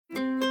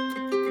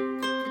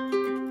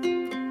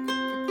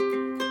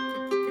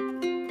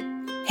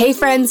Hey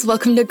friends,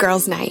 welcome to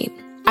Girls Night.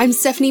 I'm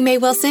Stephanie Mae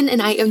Wilson,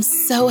 and I am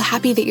so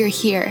happy that you're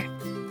here.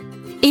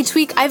 Each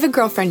week, I have a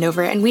girlfriend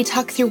over, and we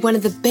talk through one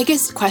of the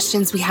biggest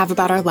questions we have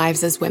about our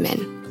lives as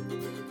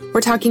women. We're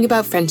talking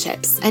about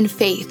friendships and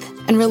faith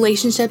and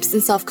relationships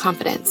and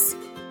self-confidence,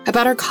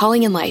 about our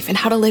calling in life and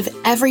how to live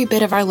every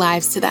bit of our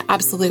lives to the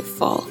absolute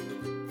full.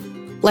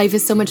 Life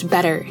is so much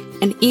better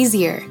and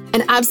easier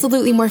and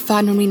absolutely more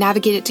fun when we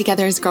navigate it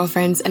together as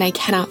girlfriends, and I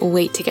cannot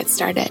wait to get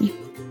started.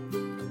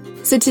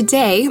 So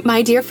today,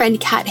 my dear friend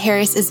Kat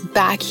Harris is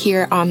back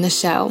here on the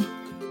show.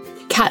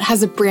 Kat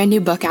has a brand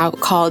new book out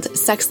called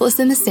Sexless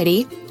in the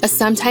City, a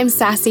sometimes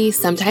sassy,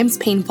 sometimes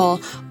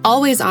painful,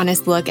 always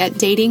honest look at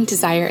dating,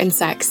 desire, and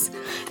sex.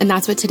 And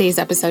that's what today's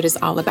episode is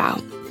all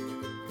about.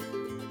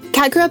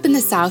 Kat grew up in the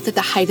South at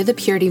the height of the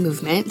purity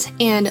movement,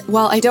 and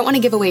while I don't want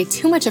to give away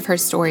too much of her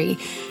story,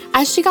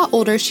 as she got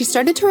older, she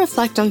started to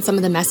reflect on some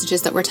of the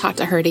messages that were taught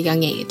to her at a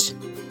young age.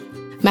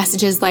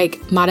 Messages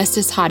like modest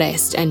is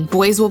hottest and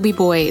boys will be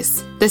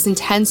boys, this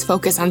intense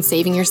focus on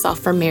saving yourself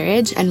for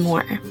marriage, and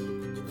more.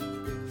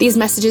 These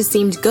messages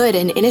seemed good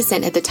and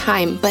innocent at the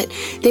time, but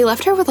they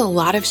left her with a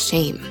lot of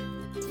shame.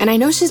 And I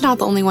know she's not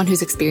the only one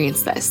who's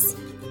experienced this.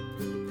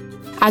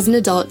 As an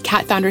adult,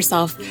 Kat found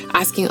herself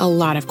asking a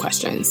lot of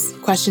questions.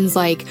 Questions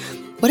like,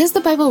 what does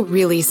the Bible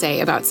really say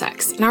about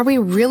sex? And are we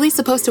really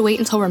supposed to wait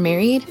until we're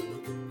married?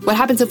 What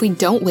happens if we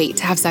don't wait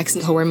to have sex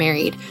until we're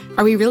married?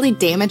 Are we really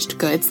damaged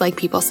goods like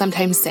people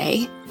sometimes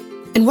say?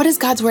 And what does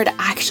God's word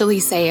actually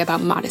say about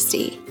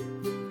modesty?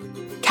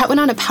 Kat went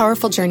on a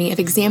powerful journey of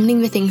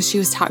examining the things she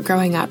was taught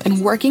growing up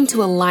and working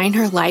to align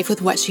her life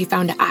with what she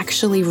found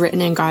actually written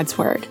in God's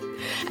word.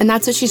 And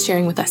that's what she's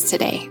sharing with us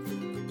today.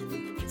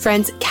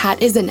 Friends, Kat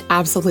is an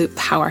absolute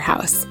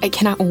powerhouse. I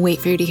cannot wait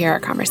for you to hear our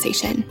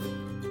conversation.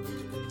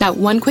 Now,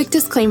 one quick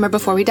disclaimer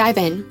before we dive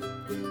in.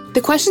 The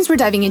questions we're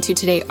diving into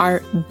today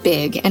are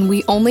big, and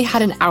we only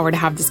had an hour to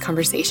have this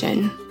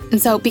conversation.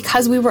 And so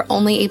because we were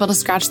only able to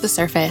scratch the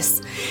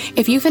surface,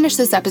 if you finish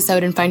this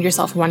episode and find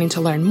yourself wanting to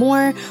learn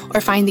more,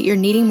 or find that you're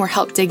needing more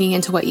help digging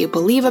into what you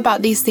believe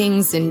about these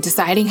things and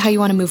deciding how you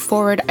want to move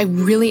forward, I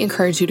really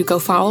encourage you to go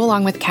follow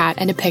along with Kat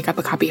and to pick up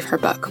a copy of her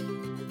book.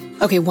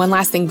 Okay, one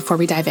last thing before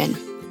we dive in.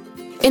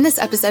 In this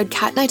episode,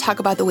 Kat and I talk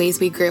about the ways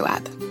we grew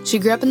up. She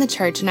grew up in the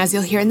church, and as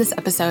you'll hear in this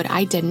episode,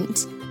 I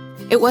didn't.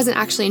 It wasn't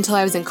actually until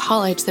I was in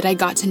college that I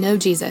got to know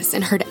Jesus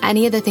and heard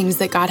any of the things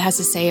that God has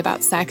to say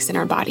about sex and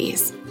our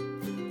bodies.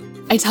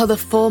 I tell the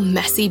full,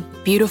 messy,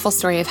 beautiful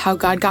story of how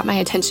God got my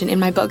attention in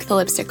my book, The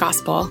Lipstick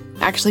Gospel.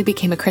 I actually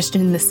became a Christian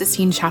in the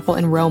Sistine Chapel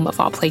in Rome, of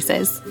all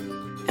places.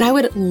 And I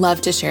would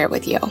love to share it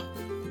with you.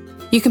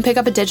 You can pick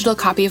up a digital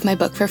copy of my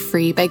book for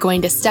free by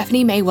going to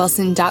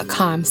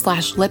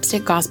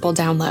stephaniemaywilson.com/lipstickgospel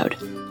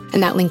download.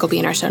 And that link will be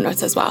in our show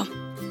notes as well.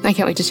 I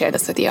can't wait to share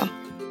this with you.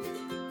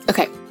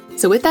 Okay.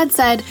 So with that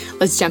said,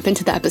 let's jump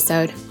into the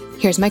episode.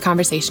 Here's my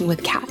conversation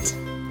with Kat.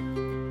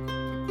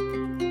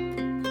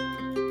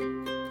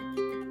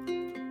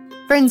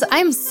 Friends,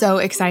 I'm so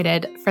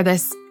excited for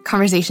this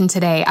conversation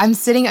today. I'm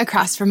sitting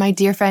across from my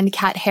dear friend,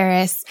 Kat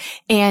Harris.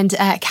 And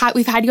Kat,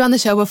 we've had you on the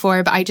show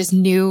before, but I just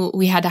knew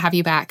we had to have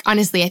you back.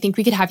 Honestly, I think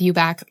we could have you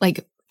back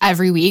like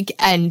every week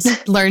and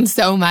learn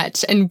so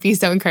much and be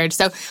so encouraged.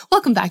 So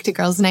welcome back to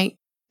Girls Night.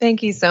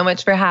 Thank you so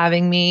much for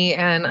having me.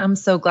 And I'm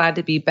so glad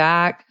to be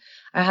back.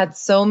 I had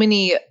so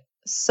many of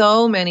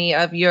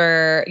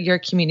your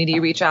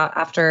community reach out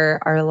after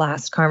our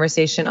last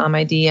conversation on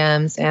my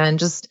DMs and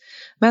just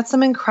met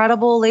some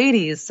incredible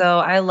ladies. So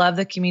I love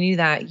the community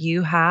that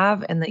you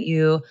have and that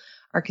you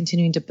are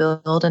continuing to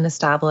build and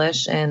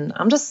establish. And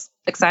I'm just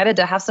excited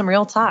to have some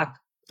real talk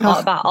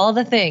about all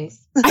the things.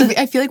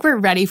 I feel like we're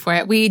ready for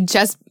it. We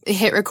just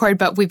hit record,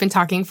 but we've been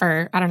talking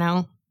for, I don't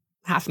know,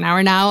 half an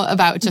hour now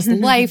about just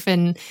life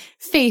and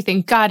faith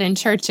and God and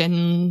church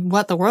and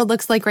what the world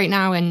looks like right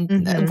now.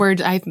 And I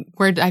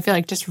feel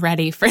like just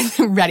ready for this.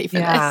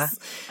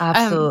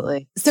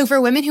 Absolutely. So for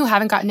women who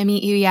haven't gotten to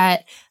meet you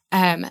yet,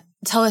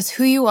 tell us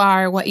who you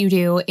are, what you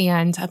do,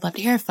 and I'd love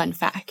to hear a fun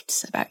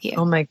fact about you.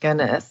 Oh my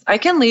goodness. I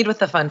can lead with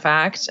the fun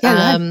fact.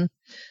 Yeah,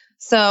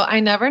 so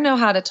I never know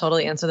how to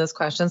totally answer this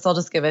question, so I'll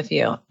just give a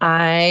few.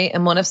 I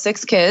am one of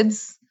 6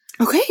 kids.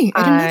 Okay.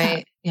 I didn't know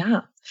that.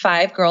 Yeah.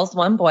 5 girls,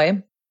 1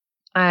 boy.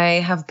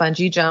 I have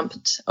bungee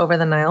jumped over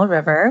the Nile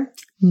River.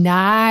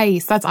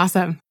 Nice. That's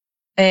awesome.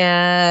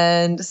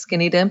 And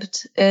skinny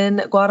dipped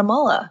in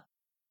Guatemala.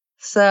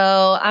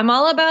 So I'm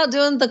all about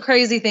doing the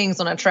crazy things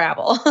when I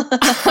travel.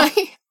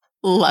 I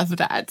love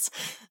that.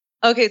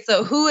 Okay,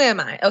 so who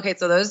am I? Okay,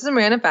 so those are some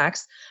random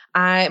facts.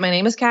 My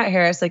name is Kat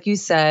Harris, like you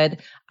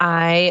said.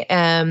 I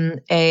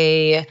am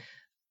a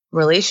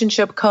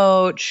relationship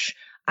coach.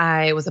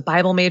 I was a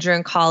Bible major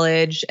in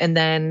college and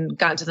then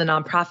got into the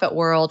nonprofit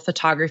world,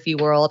 photography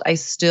world. I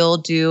still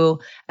do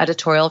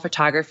editorial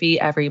photography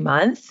every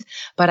month,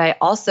 but I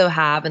also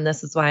have, and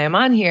this is why I'm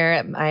on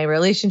here, my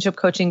relationship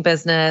coaching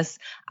business.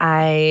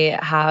 I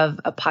have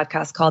a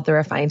podcast called The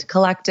Refined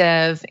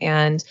Collective,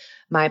 and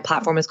my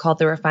platform is called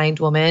The Refined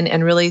Woman.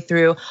 And really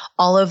through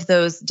all of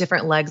those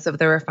different legs of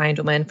The Refined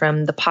Woman,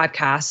 from the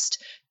podcast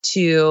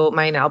to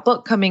my now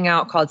book coming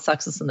out called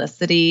Sexless in the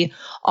City.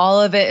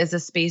 All of it is a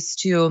space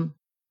to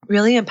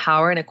really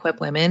empower and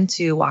equip women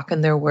to walk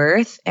in their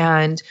worth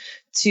and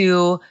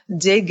to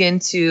dig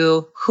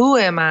into who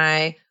am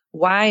I,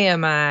 why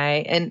am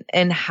I,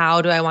 and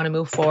how do I want to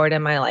move forward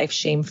in my life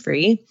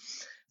shame-free.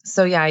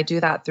 So yeah, I do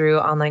that through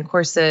online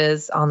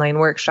courses, online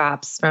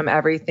workshops, from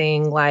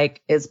everything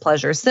like, is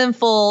pleasure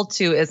sinful,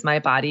 to is my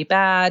body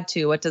bad,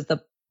 to what does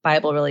the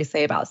Bible really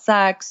say about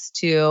sex,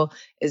 to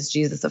is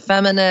Jesus a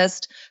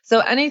feminist? So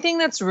anything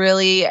that's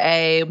really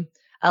a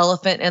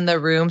elephant in the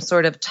room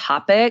sort of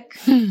topic,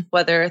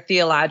 whether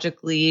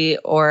theologically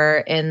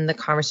or in the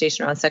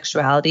conversation around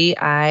sexuality,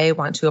 I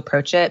want to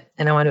approach it,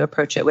 and I want to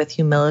approach it with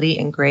humility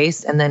and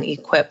grace, and then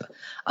equip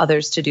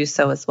others to do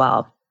so as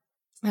well.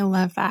 I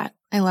love that.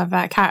 I love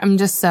that, Kat. I'm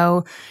just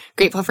so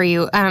grateful for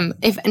you.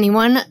 If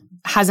anyone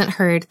hasn't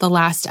heard the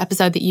last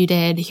episode that you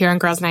did here on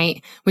Girls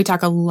Night, we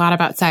talk a lot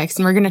about sex,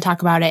 and we're going to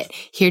talk about it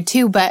here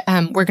too. But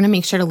we're going to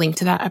make sure to link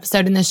to that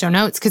episode in the show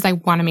notes, because I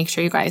want to make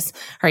sure you guys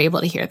are able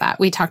to hear that.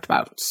 We talked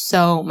about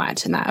so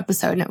much in that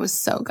episode, and it was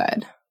so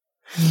good.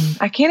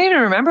 I can't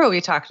even remember what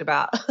we talked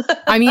about.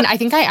 I mean, I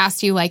think I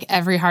asked you like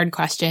every hard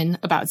question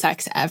about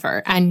sex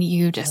ever, and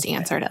you just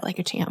answered it like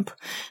a champ.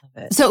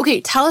 So, okay,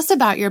 tell us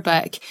about your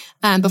book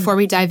before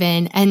we dive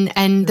in,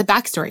 and the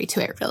backstory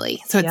to it,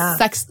 really. So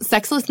it's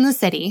Sexless in the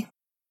City.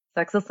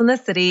 Sexless in the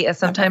City is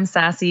sometimes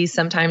sassy,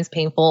 sometimes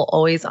painful,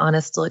 always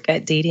honest look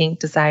at dating,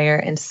 desire,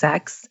 and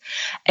sex.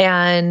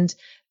 And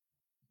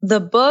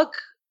the book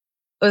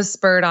was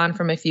spurred on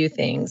from a few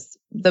things.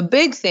 The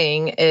big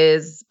thing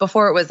is,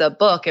 before it was a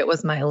book, it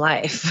was my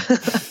life.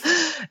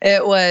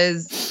 It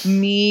was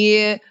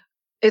me.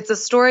 It's a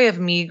story of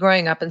me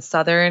growing up in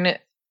Southern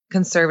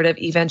conservative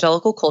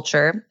evangelical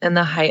culture in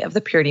the height of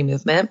the purity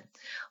movement,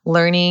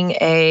 learning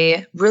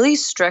a really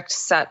strict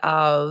set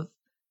of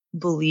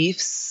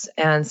beliefs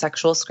and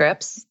sexual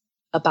scripts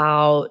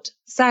about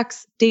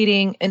sex,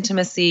 dating,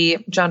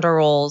 intimacy, gender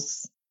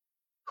roles,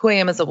 who I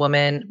am as a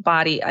woman,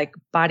 body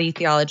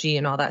theology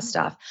and all that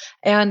stuff.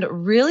 And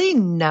really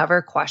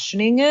never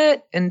questioning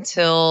it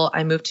until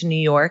I moved to New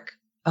York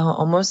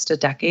almost a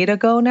decade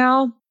ago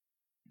now.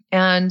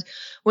 And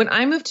when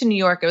I moved to New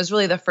York, it was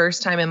really the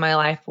first time in my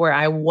life where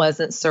I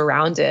wasn't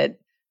surrounded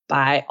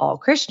by all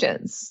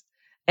Christians.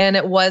 And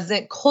it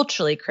wasn't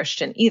culturally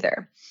Christian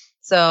either.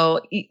 So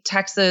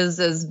Texas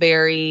is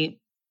very,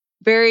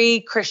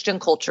 very Christian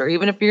culture.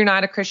 Even if you're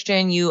not a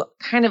Christian, you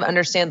kind of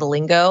understand the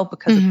lingo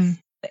because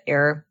it's the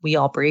air we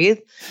all breathe.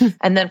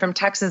 And then from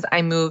Texas,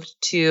 I moved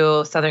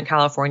to Southern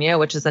California,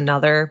 which is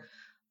another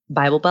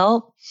Bible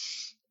Belt.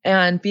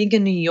 And being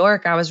in New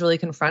York, I was really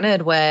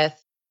confronted with,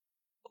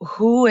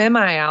 who am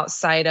I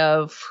outside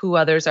of who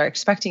others are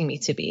expecting me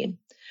to be?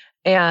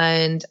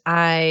 And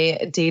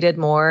I dated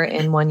more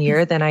in 1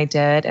 year than I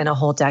did in a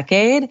whole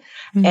decade.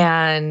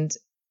 And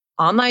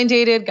online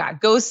dated, got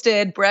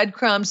ghosted,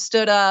 breadcrumbed,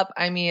 stood up.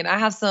 I mean, I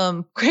have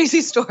some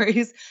crazy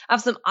stories. I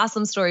have some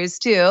awesome stories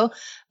too.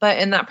 But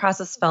in that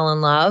process, fell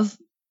in love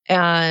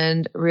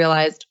and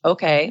realized,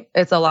 okay,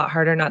 it's a lot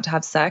harder not to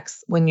have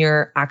sex when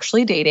you're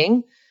actually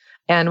dating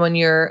and when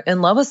you're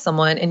in love with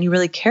someone and you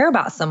really care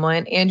about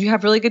someone and you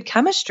have really good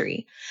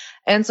chemistry.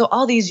 And so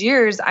all these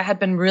years, I had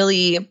been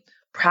really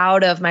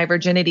proud of my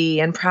virginity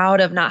and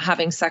proud of not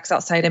having sex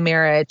outside of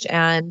marriage.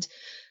 And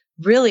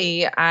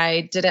really,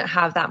 I didn't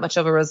have that much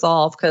of a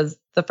resolve, because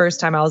the first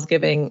time I was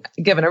given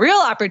a real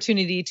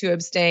opportunity to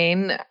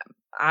abstain,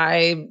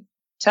 I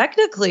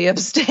technically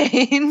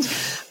abstained,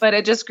 but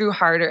it just grew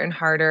harder and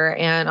harder.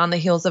 And on the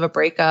heels of a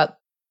breakup,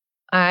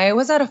 I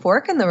was at a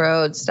fork in the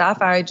road,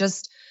 Steph. I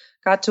just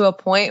got to a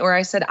point where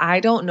I said, I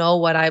don't know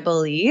what I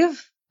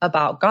believe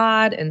about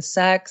God and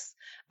sex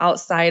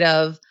outside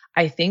of,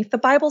 I think the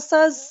Bible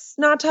says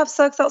not to have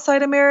sex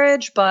outside of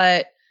marriage,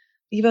 but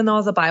even though I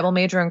was a Bible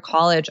major in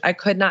college, I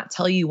could not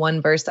tell you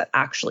one verse that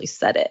actually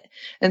said it.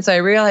 And so I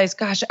realized,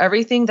 gosh,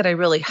 everything that I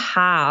really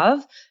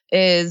have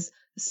is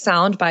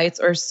sound bites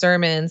or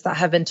sermons that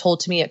have been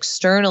told to me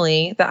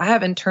externally that I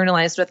have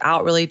internalized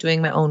without really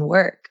doing my own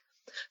work.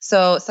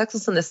 So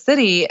Sexless in the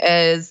City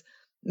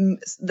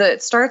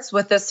it starts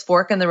with this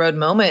fork in the road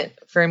moment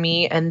for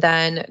me, and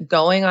then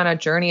going on a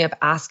journey of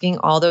asking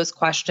all those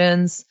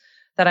questions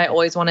that I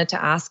always wanted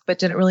to ask, but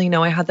didn't really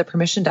know I had the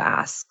permission to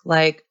ask.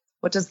 Like,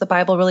 what does the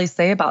Bible really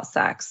say about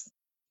sex?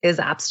 Is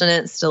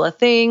abstinence still a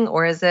thing,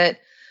 or is it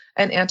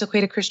an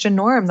antiquated Christian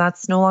norm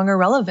that's no longer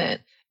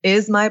relevant?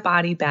 Is my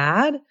body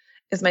bad?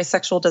 Is my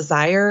sexual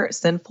desire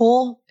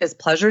sinful? Is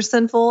pleasure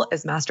sinful?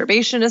 Is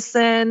masturbation a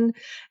sin?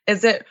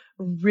 Is it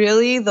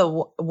really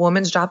the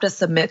woman's job to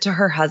submit to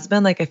her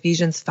husband, like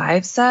Ephesians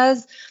 5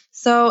 says?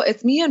 So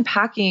it's me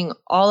unpacking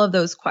all of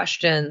those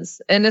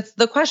questions, and it's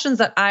the questions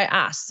that I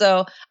asked.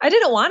 So I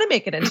didn't want to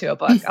make it into a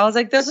book. I was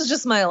like, this is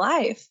just my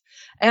life.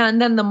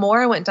 And then the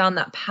more I went down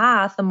that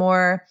path, the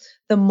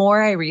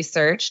more I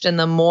researched, and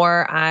the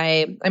more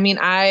I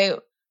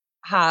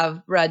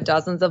have read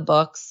dozens of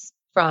books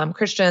from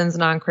Christians,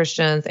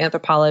 non-Christians,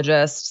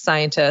 anthropologists,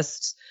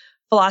 scientists,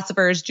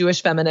 philosophers,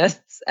 Jewish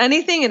feminists,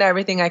 anything and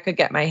everything I could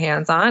get my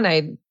hands on.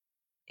 I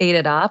ate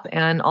it up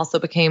and also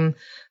became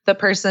the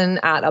person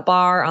at a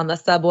bar, on the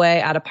subway,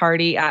 at a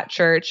party, at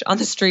church, on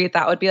the street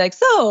that would be like,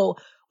 so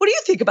what do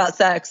you think about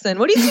sex? And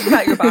what do you think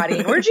about your body?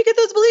 And where did you get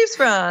those beliefs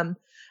from?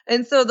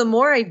 And so the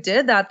more I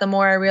did that, the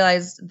more I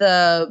realized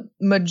the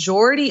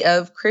majority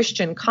of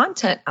Christian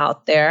content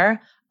out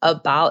there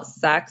about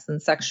sex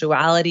and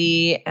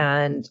sexuality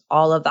and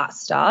all of that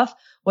stuff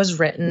was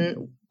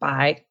written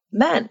by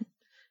men,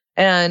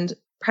 and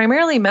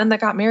primarily men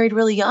that got married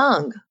really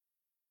young.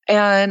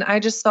 And I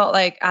just felt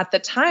like at the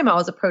time I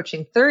was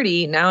approaching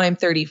 30, now I'm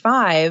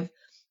 35.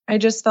 I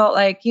just felt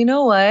like, you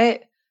know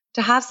what?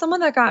 To have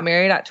someone that got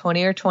married at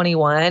 20 or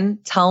 21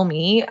 tell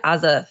me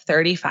as a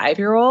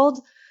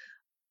 35-year-old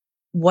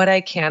what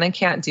I can and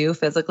can't do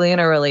physically in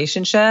a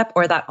relationship,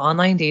 or that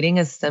online dating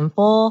is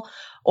sinful,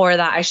 or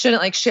that I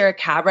shouldn't like share a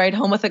cab ride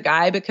home with a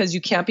guy because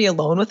you can't be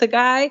alone with a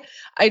guy.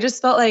 I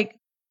just felt like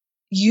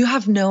you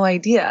have no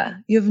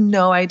idea. You have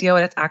no idea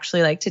what it's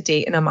actually like to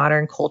date in a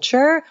modern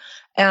culture.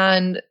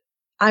 And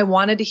I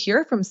wanted to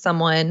hear from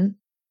someone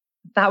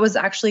that was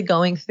actually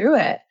going through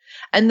it.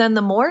 And then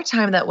the more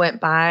time that went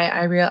by,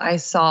 I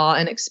saw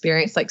and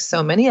experienced, like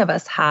so many of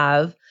us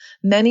have,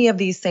 many of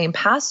these same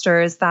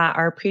pastors that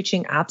are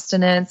preaching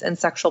abstinence and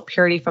sexual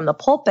purity from the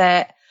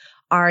pulpit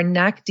are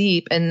neck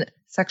deep in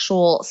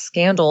sexual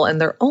scandal in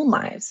their own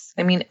lives.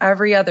 I mean,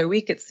 every other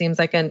week, it seems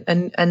like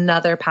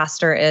another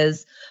pastor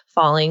is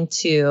falling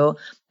to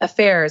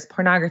affairs,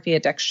 pornography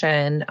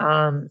addiction,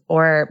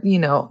 or,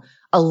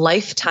 a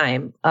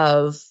lifetime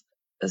of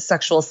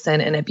sexual sin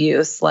and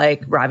abuse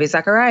like Ravi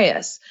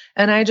Zacharias.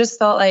 And I just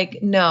felt like,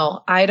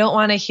 no, I don't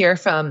want to hear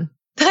from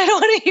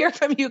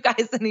you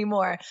guys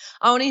anymore.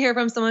 I want to hear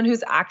from someone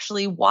who's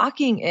actually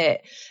walking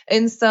it.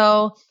 And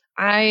so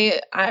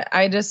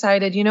I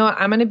decided,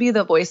 I'm going to be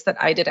the voice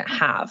that I didn't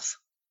have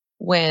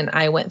when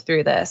I went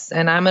through this.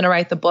 And I'm going to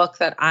write the book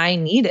that I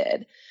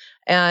needed.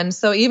 And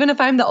so even if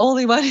I'm the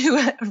only one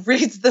who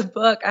reads the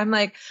book, I'm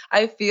like,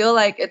 I feel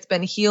like it's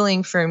been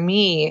healing for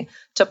me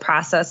to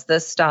process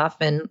this stuff.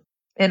 And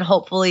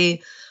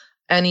hopefully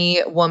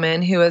any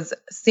woman who is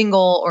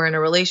single or in a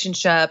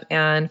relationship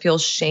and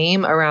feels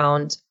shame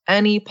around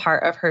any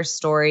part of her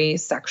story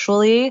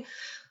sexually,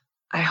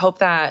 I hope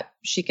that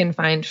she can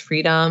find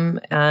freedom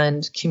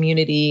and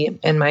community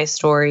in my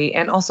story,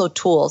 and also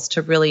tools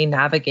to really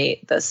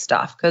navigate this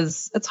stuff,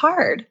 because it's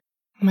hard.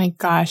 Oh my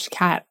gosh,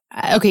 Kat.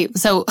 Okay,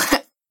 so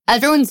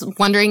everyone's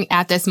wondering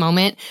at this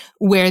moment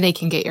where they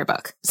can get your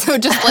book. So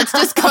let's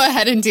just go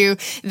ahead and do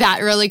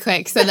that really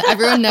quick so that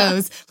everyone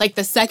knows, like,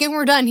 the second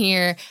we're done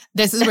here,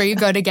 this is where you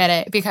go to get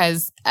it,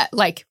 because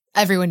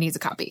everyone needs a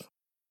copy.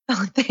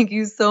 Oh, thank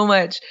you so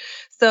much.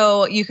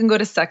 So you can go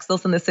to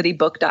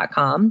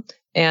sexlessinthecitybook.com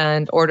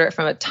and order it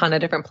from a ton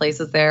of different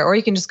places there, or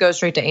you can just go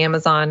straight to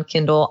Amazon,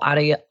 Kindle,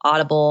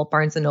 Audible,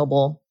 Barnes &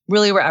 Noble.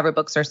 Really, wherever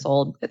books are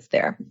sold, it's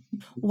there.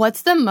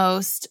 What's the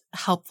most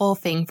helpful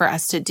thing for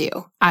us to do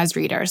as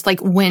readers? Like,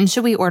 when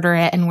should we order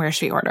it and where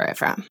should we order it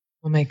from?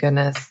 Oh my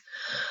goodness.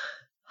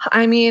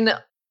 I mean,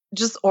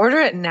 just order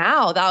it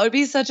now. That would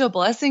be such a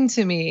blessing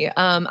to me.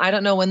 I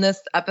don't know when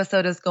this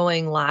episode is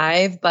going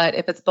live, but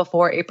if it's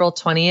before April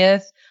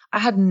 20th, I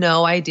had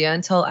no idea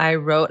until I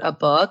wrote a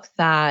book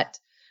that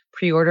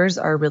pre-orders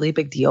are a really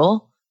big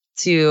deal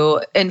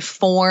to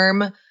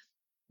inform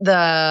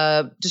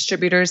the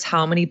distributors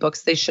how many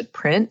books they should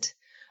print.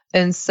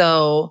 And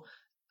so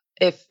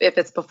if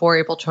it's before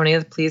April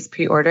 20th, please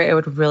pre-order. It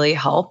would really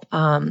help.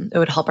 It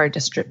would help our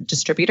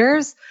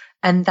distributors.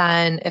 And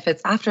then if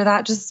it's after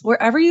that, just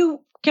wherever you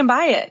can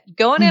buy it,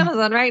 go on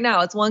Amazon right now.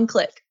 It's one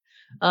click.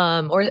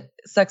 Or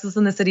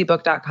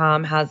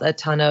sexlessinthecitybook.com has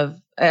it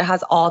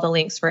has all the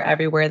links for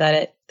everywhere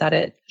that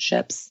it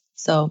ships.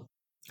 So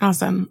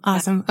Awesome.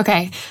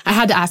 Okay. I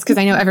had to ask because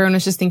I know everyone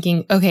was just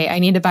thinking, okay, I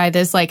need to buy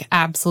this like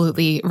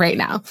absolutely right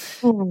now.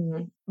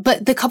 Mm-hmm.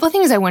 But the couple of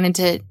things I wanted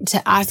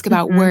to ask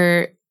about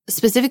were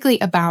specifically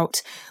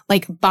about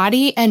like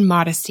body and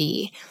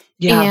modesty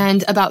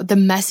and about the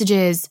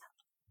messages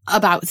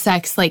about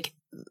sex, like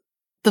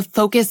the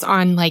focus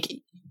on like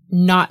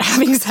not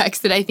having sex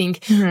that I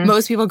think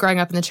most people growing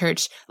up in the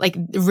church like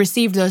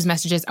received those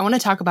messages. I want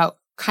to talk about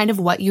kind of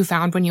what you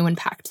found when you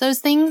unpacked those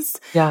things.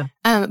 Yeah.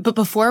 But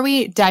before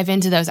we dive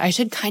into those, I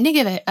should kind of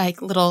give a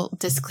little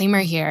disclaimer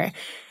here.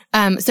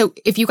 So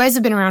if you guys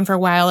have been around for a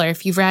while, or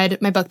if you've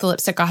read my book, The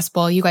Lipstick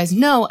Gospel, you guys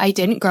know I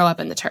didn't grow up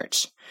in the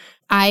church.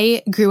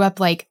 I grew up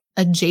like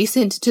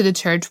adjacent to the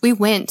church. We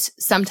went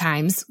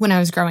sometimes when I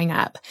was growing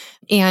up.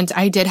 And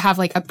I did have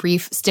like a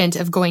brief stint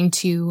of going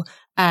to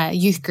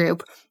youth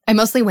group. I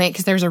mostly went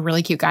because there was a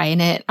really cute guy in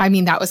it. I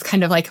mean, that was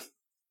kind of like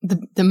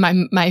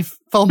my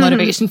full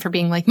motivation for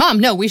being like, Mom,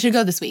 no, we should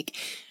go this week.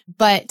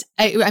 But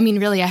I mean,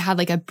 really, I had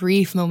like a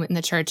brief moment in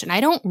the church, and I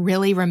don't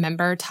really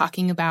remember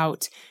talking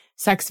about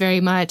sex very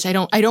much. I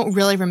don't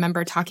really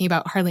remember talking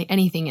about hardly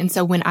anything. And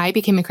so when I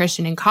became a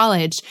Christian in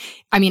college,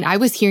 I mean, I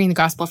was hearing the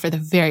gospel for the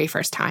very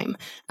first time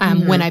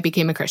when I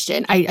became a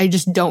Christian. I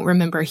just don't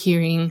remember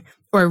hearing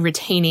or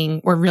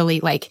retaining or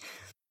really like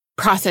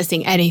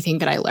processing anything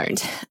that I learned.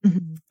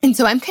 Mm-hmm. And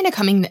so I'm kind of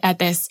coming at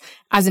this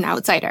as an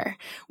outsider.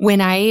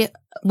 When I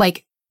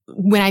like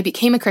when I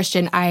became a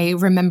Christian, I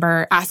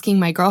remember asking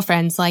my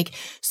girlfriends, like,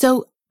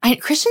 so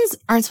Christians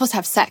aren't supposed to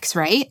have sex,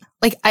 right?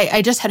 Like,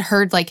 I just had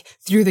heard, like,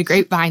 through the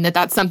grapevine that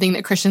that's something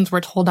that Christians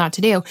were told not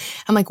to do.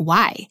 I'm like,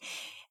 why?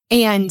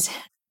 And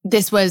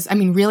this was,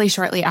 really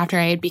shortly after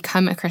I had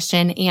become a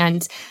Christian,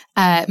 and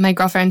my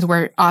girlfriends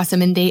were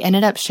awesome, and they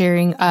ended up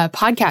sharing a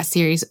podcast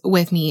series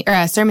with me, or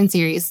a sermon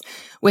series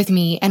with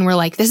me, and were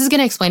like, this is going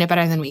to explain it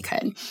better than we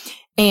could.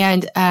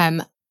 And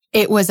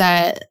it was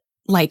a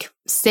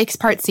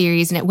 6-part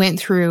series, and it went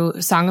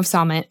through Song of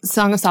Solomon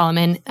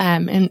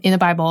in the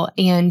Bible,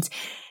 and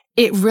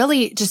it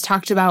really just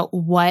talked about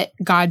what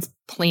God's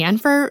plan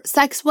for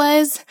sex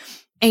was.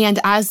 And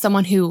as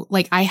someone who,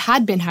 I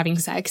had been having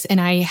sex,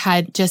 and I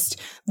had just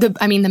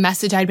the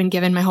message I'd been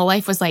given my whole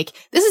life was like,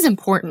 this is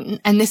important,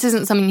 and this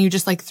isn't something you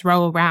just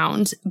throw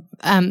around.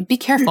 Be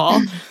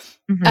careful.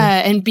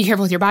 And be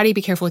careful with your body,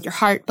 be careful with your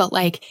heart. But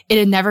it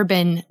had never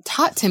been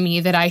taught to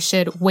me that I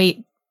should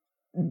wait,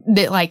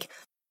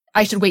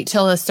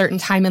 till a certain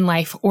time in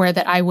life, or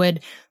that I would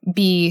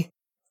be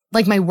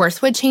my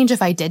worth would change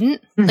if I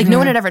didn't. No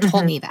one had ever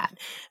told me that.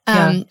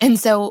 And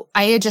so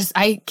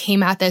I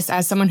came at this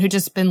as someone who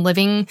just been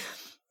living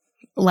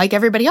like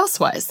everybody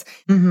else was.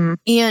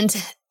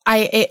 And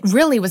it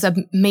really was a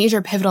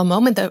major pivotal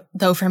moment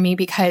though for me,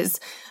 because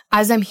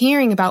as I'm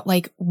hearing about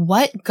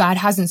what God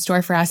has in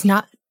store for us,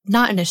 not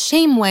in a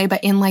shame way,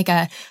 but in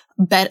a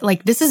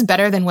this is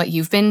better than what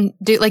you've been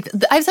doing.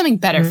 I have something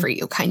better for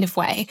you kind of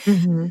way.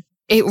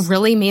 It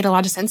really made a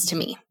lot of sense to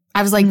me.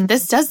 I was like,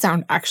 this does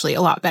sound actually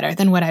a lot better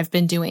than what I've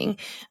been doing.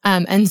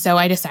 And so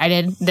I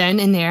decided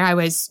then and there, I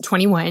was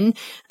 21,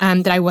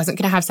 that I wasn't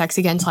going to have sex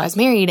again until I was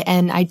married.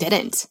 And I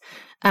didn't.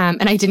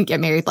 And I didn't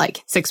get married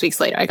 6 weeks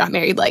later. I got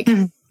married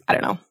I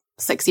don't know,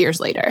 6 years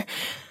later,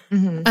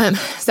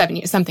 7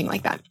 years, something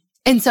like that.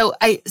 And so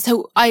I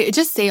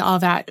just say all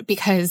that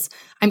because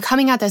I'm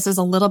coming at this as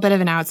a little bit of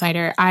an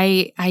outsider.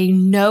 I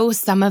know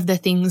some of the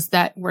things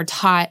that were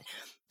taught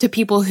to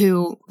people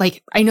who,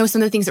 I know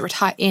some of the things that were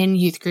taught in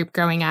youth group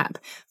growing up.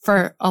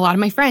 For a lot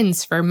of my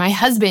friends, for my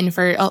husband,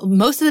 for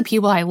most of the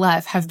people I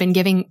love have been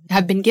given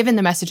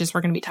the messages we're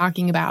going to be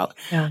talking about.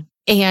 Yeah.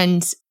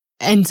 And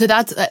so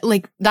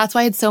that's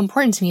why it's so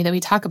important to me that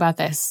we talk about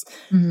this,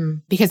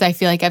 because I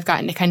feel like I've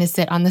gotten to kind of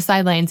sit on the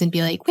sidelines and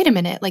be like, wait a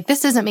minute, this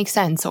doesn't make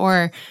sense,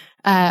 or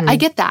I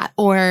get that,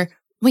 or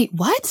wait,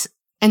 what?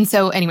 And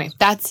so anyway,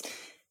 that's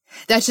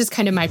just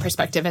kind of my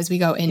perspective as we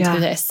go into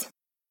this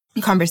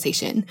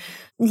conversation.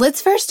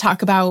 Let's first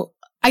talk about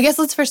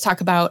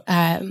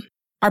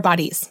our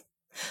bodies.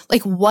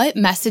 What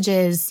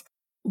messages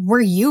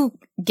were you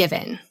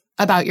given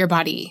about your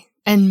body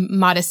and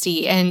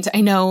modesty? And I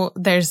know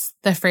there's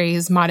the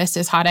phrase modest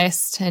is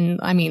hottest. And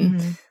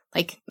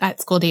at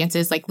school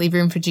dances, leave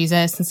room for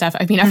Jesus and stuff.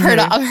 I've heard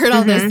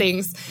all those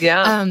things.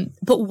 Yeah.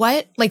 But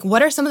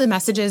what are some of the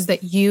messages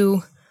that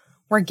you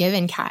were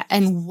given, Kat?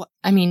 And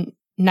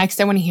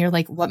next I want to hear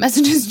what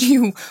messages do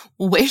you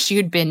wish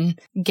you'd been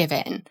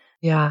given?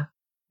 Yeah.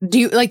 Do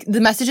you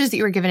the messages that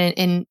you were given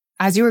in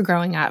as you were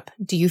growing up,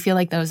 do you feel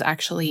like those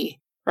actually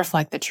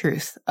reflect the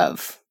truth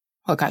of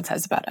what God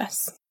says about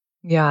us?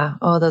 Yeah.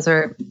 Oh, those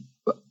are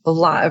a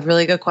lot of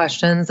really good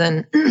questions,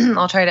 and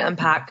I'll try to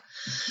unpack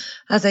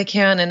as I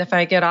can. And if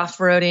I get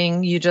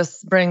off-roading, you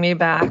just bring me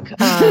back.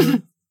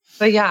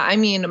 But yeah,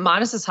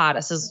 modest is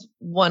hottest is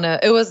one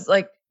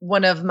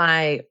of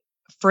my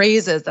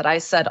phrases that I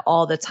said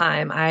all the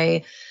time.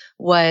 I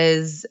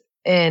was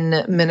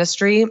in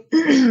ministry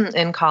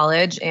in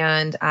college,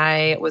 and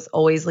I was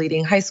always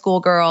leading high school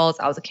girls.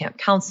 I was a camp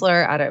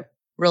counselor at a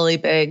really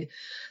big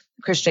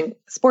Christian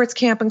sports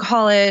camp in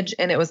college,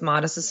 and it was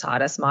modest is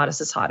hottest,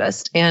 modest is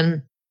hottest.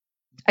 And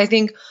I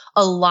think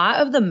a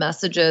lot of the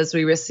messages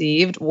we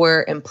received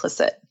were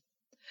implicit.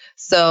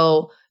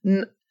 So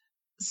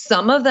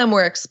some of them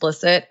were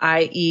explicit,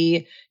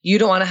 i.e., you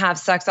don't want to have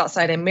sex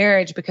outside of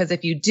marriage because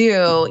if you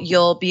do,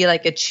 you'll be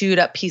like a chewed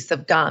up piece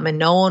of gum, and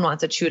no one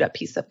wants a chewed up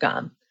piece of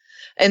gum.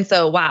 And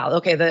so, wow,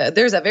 okay,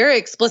 there's a very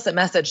explicit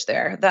message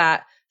there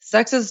that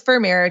sex is for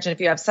marriage, and if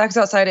you have sex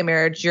outside of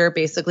marriage, you're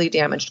basically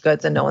damaged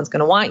goods and no one's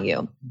going to want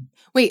you.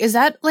 Wait, is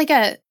that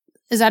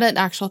an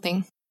actual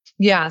thing?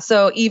 Yeah.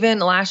 So even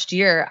last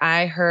year,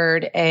 I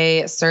heard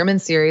a sermon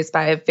series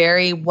by a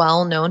very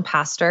well-known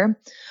pastor,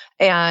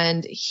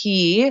 and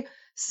he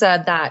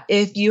said that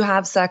if you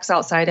have sex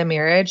outside of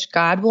marriage,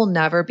 God will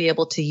never be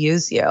able to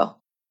use you.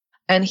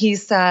 And he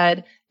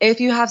said, if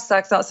you have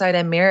sex outside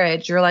of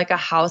marriage, you're like a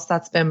house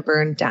that's been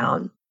burned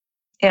down.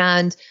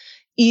 And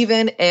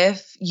even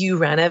if you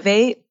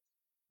renovate,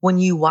 when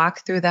you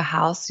walk through the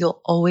house,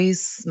 you'll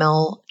always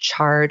smell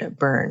charred,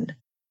 burned.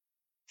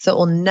 So it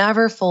will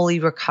never fully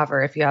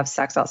recover if you have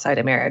sex outside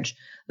of marriage.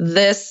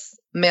 This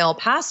male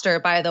pastor,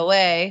 by the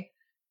way,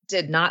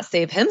 did not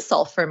save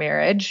himself for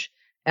marriage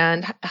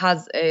and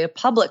has a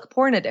public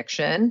porn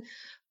addiction.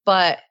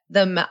 But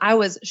I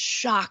was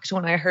shocked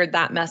when I heard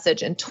that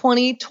message in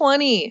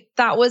 2020.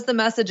 That was the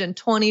message in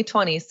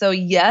 2020. So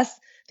yes,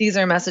 these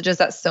are messages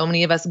that so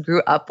many of us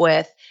grew up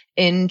with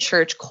in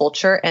church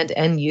culture and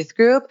in youth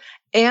group.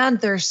 And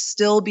they're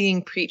still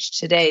being preached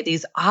today.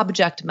 These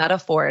object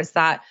metaphors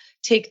that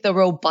take the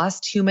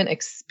robust human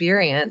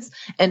experience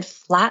and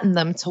flatten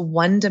them to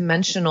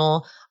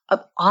one-dimensional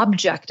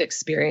object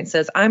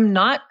experiences. I'm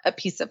not a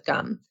piece of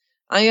gum.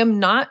 I am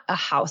not a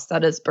house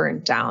that is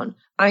burned down.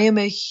 I am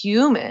a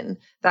human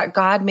that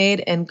God made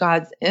in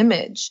God's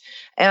image.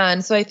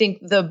 And so I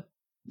think the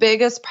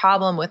biggest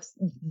problem with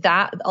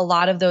that, a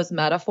lot of those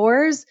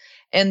metaphors,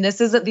 and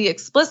this isn't the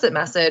explicit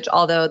message,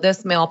 although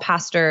this male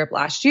pastor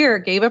last year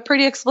gave a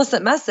pretty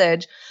explicit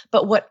message.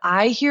 But what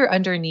I hear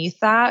underneath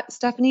that,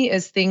 Stephanie,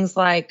 is things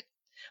like,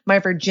 my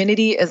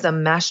virginity is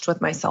enmeshed with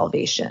my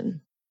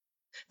salvation.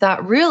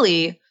 That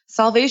really,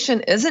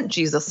 salvation isn't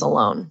Jesus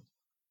alone.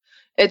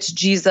 It's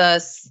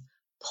Jesus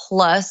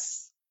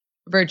plus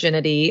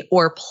virginity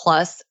or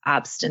plus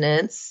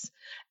abstinence.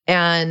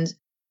 And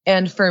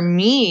for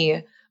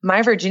me,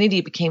 my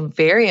virginity became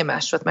very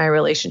enmeshed with my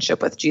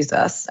relationship with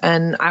Jesus.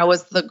 And I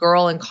was the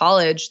girl in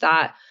college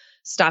that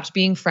stopped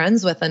being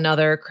friends with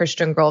another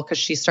Christian girl because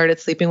she started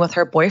sleeping with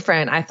her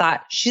boyfriend. I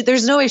thought,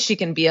 there's no way she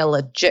can be a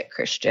legit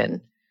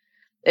Christian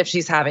if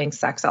she's having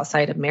sex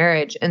outside of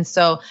marriage. And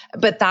so,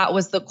 but that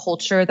was the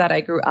culture that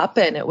I grew up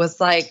in. It was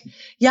like,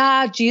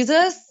 yeah,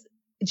 Jesus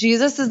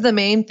is the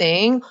main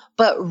thing,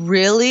 but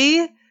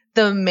really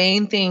the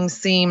main thing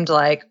seemed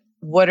like,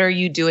 what are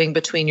you doing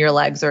between your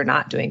legs or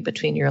not doing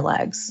between your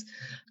legs?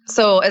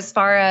 So as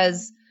far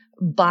as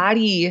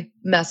body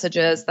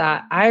messages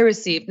that I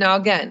received, now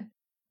again,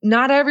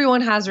 not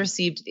everyone has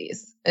received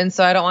these. And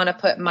so I don't want to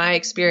put my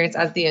experience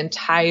as the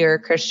entire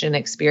Christian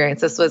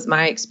experience. This was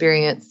my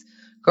experience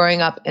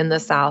growing up in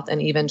the South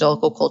and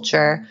evangelical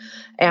culture.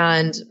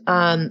 And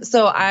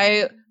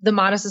the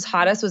Modest is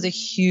Hottest was a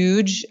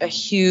huge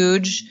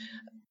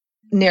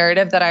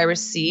narrative that I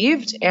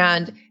received.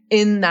 And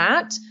in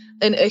that,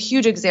 and a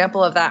huge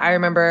example of that, I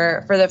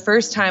remember for the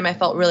first time I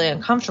felt really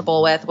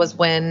uncomfortable with was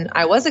when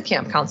I was a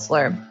camp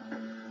counselor.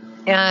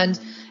 And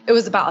it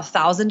was about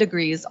 1,000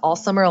 degrees all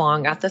summer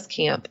long at this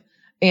camp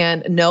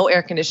and no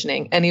air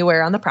conditioning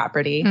anywhere on the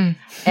property.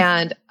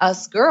 And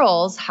us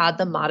girls had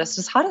the Modest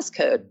is Hottest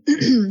code.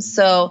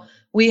 So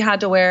we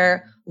had to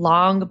wear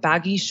long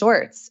baggy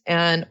shorts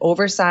and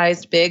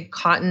oversized big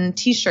cotton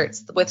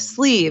t-shirts with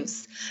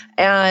sleeves.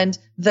 And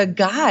the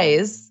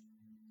guys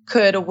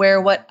could wear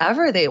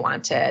whatever they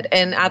wanted.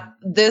 And at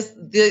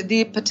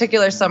the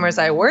particular summers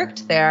I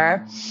worked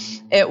there,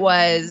 it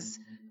was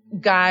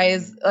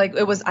guys, like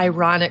it was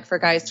ironic for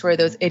guys to wear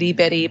those itty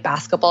bitty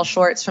basketball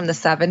shorts from the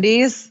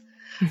 70s.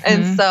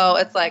 And so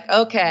it's like,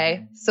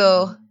 okay,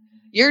 so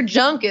your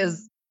junk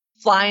is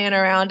flying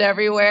around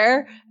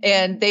everywhere,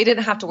 and they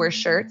didn't have to wear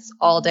shirts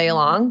all day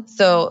long.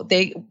 So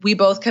we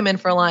both come in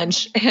for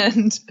lunch,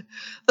 and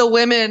the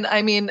women,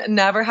 I mean,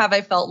 never have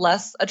I felt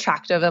less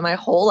attractive in my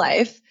whole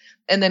life.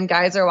 And then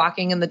guys are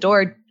walking in the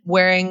door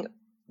wearing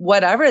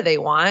whatever they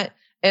want.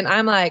 And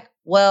I'm like,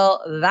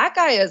 well, that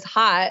guy is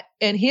hot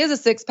and he has a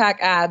 6-pack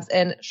abs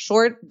and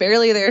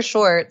barely their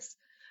shorts.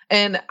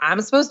 And I'm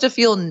supposed to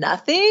feel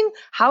nothing?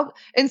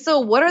 And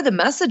so what are the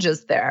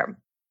messages there?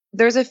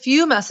 There's a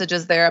few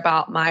messages there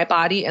about my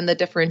body and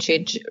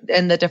differentiation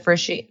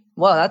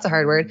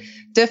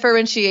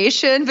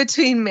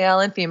between male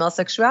and female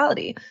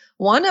sexuality.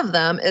 One of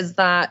them is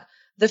that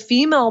the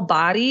female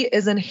body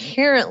is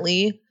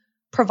inherently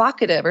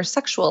provocative or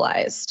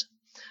sexualized.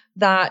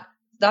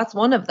 That's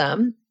one of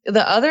them.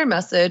 The other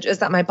message is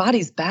that my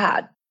body's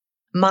bad.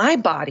 My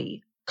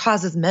body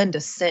causes men to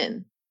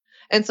sin.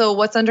 And so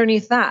what's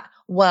underneath that?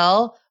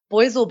 Well,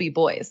 boys will be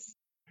boys.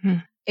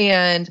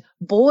 And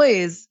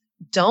boys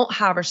don't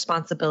have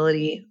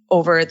responsibility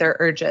over their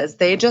urges.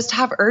 They just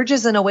have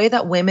urges in a way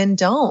that women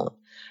don't.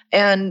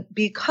 And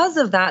because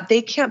of that,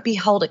 they can't be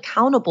held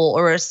accountable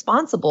or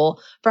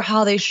responsible for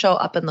how they show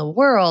up in the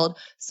world.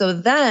 So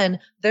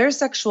then their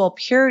sexual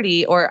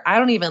purity, or I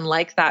don't even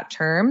like that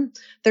term,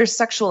 their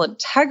sexual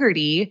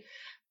integrity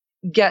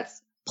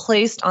gets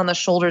placed on the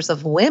shoulders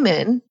of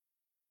women.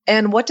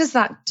 And what does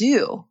that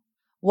do?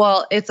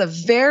 Well, it's a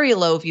very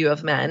low view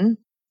of men.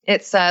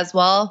 It says,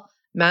 well,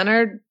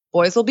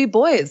 boys will be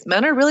boys.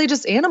 Men are really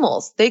just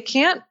animals. They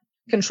can't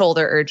control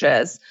their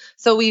urges.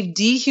 So we've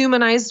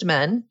dehumanized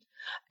men.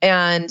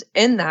 And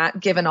in that,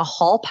 given a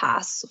hall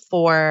pass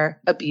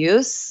for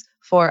abuse,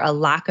 for a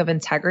lack of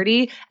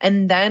integrity.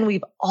 And then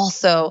we've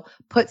also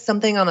put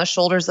something on the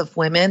shoulders of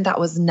women that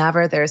was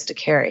never theirs to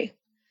carry.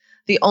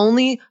 The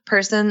only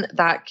person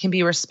that can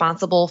be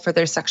responsible for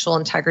their sexual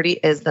integrity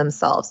is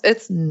themselves.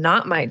 It's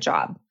not my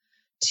job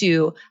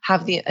to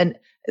have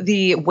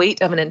the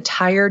weight of an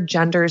entire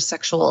gender's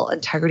sexual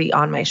integrity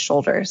on my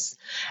shoulders.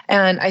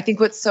 And I think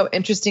what's so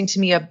interesting to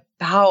me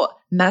about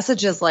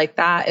messages like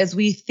that is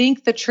we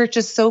think the church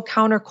is so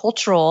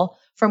countercultural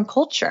from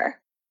culture.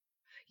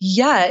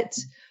 Yet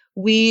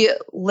we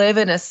live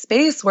in a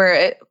space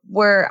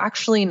where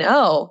actually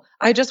no.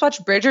 I just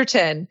watched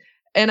Bridgerton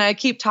and I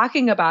keep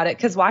talking about it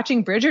because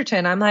watching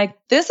Bridgerton, I'm like,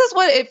 this is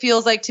what it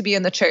feels like to be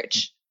in the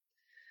church.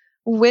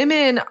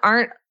 Women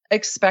aren't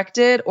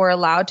expected or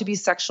allowed to be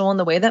sexual in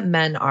the way that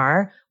men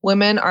are.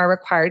 Women are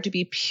required to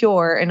be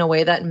pure in a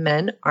way that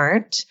men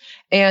aren't.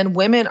 And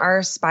women are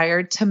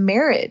aspired to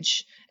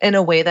marriage in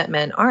a way that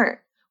men aren't.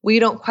 We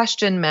don't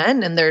question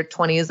men in their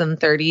 20s and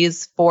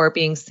 30s for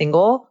being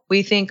single.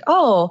 We think,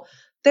 oh,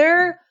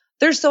 they're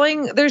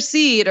sowing their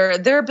seed or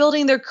they're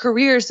building their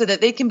career so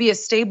that they can be a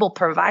stable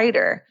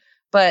provider.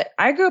 But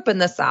I grew up in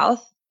the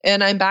South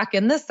and I'm back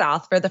in the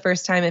South for the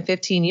first time in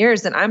 15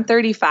 years and I'm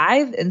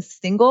 35 and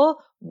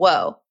single.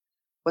 Whoa,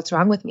 what's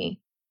wrong with me?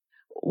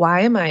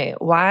 Why am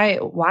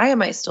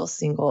I still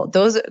single?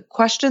 Those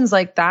questions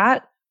like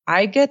that,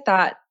 I get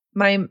that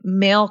my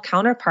male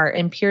counterpart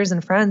and peers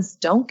and friends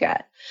don't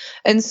get.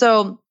 And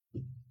so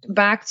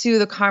back to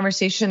the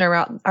conversation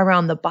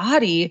around the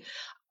body,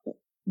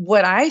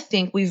 what I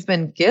think we've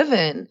been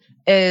given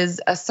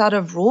is a set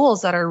of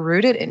rules that are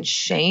rooted in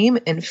shame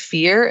and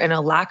fear and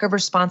a lack of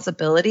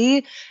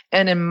responsibility.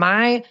 And in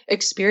my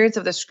experience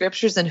of the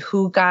scriptures and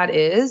who God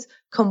is,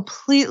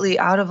 completely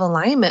out of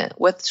alignment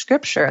with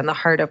scripture and the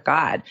heart of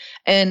God.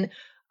 And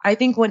I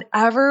think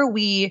whenever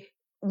we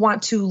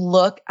want to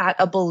look at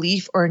a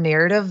belief or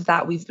narrative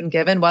that we've been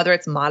given, whether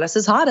it's modest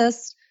is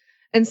hottest,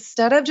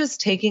 instead of just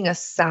taking a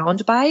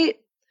sound bite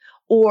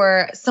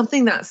or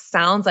something that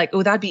sounds like,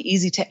 oh, that'd be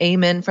easy to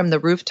amen from the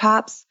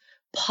rooftops,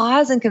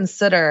 pause and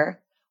consider,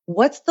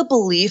 what's the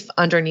belief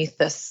underneath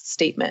this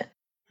statement?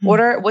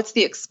 What's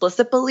the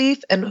explicit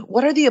belief and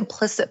what are the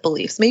implicit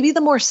beliefs? Maybe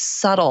the more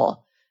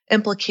subtle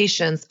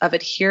implications of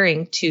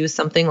adhering to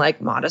something like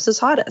modest is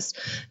hottest.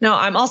 Now,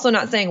 I'm also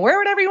not saying wear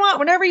whatever you want,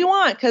 whenever you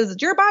want, because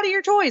it's your body,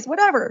 your choice,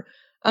 whatever.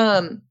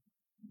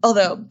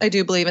 Although I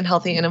do believe in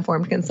healthy and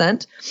informed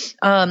consent.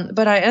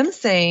 But I am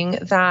saying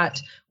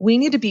that we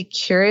need to be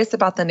curious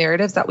about the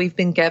narratives that we've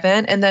been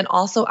given and then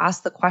also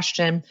ask the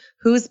question,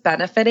 who's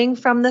benefiting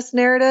from this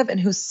narrative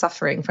and who's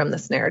suffering from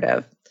this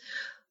narrative?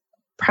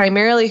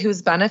 Primarily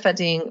who's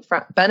benefiting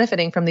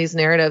from these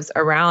narratives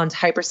around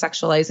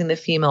hypersexualizing the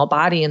female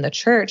body in the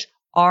church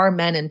are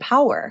men in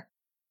power.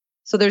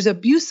 So there's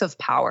abuse of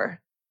power.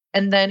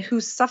 And then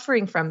who's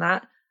suffering from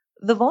that?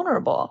 The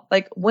vulnerable.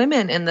 Like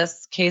women in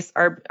this case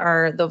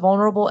are the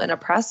vulnerable and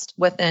oppressed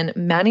within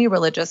many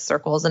religious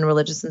circles and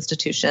religious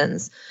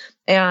institutions.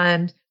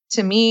 And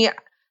to me,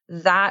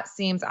 that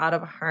seems out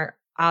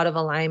of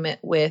alignment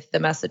with the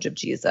message of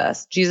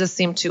Jesus. Jesus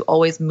seemed to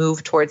always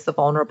move towards the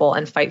vulnerable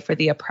and fight for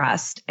the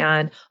oppressed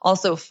and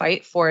also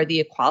fight for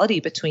the equality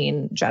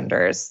between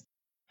genders.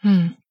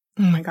 Oh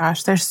my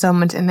gosh, there's so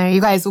much in there.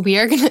 You guys, we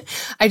are going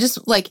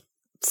to,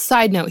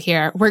 side note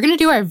here, we're going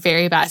to do our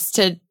very best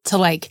to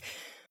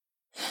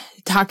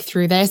talk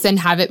through this and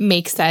have it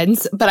make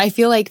sense. But I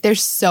feel like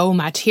there's so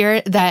much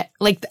here that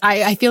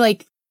I feel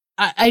like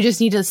I just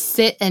need to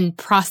sit and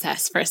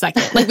process for a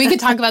second. We could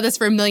talk about this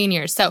for a million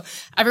years. So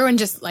everyone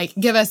just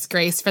give us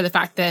grace for the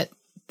fact that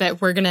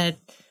we're going to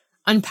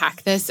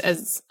unpack this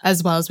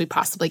as well as we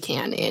possibly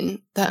can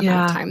in the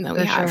amount of time that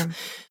we have. Sure.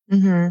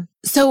 Mm-hmm.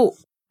 So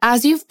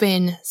as you've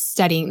been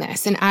studying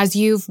this and as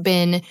you've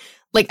been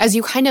as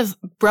you kind of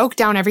broke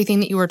down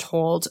everything that you were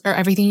told or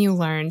everything you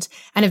learned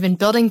and have been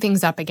building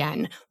things up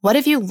again, what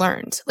have you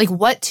learned?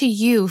 What to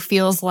you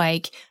feels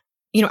like,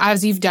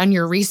 as you've done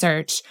your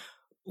research,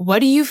 what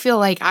do you feel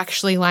like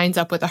actually lines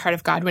up with the heart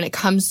of God when it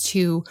comes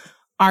to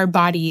our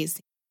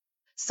bodies?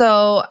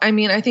 So,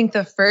 I think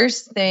the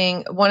first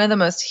thing, one of the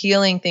most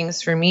healing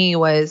things for me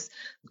was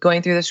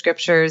going through the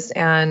scriptures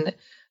and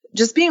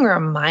just being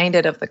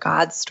reminded of the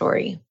God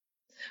story.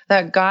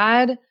 That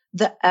God,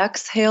 the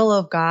exhale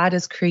of God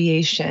is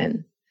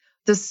creation.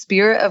 The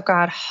Spirit of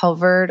God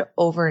hovered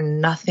over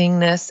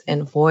nothingness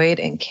and void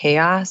and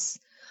chaos.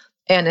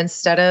 And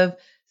instead of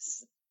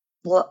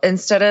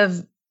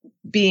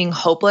being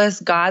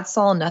hopeless, God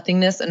saw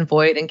nothingness and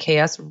void and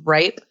chaos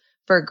ripe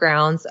for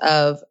grounds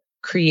of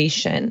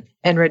creation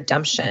and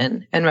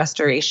redemption and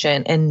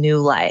restoration and new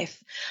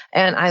life.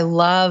 And I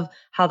love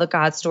how the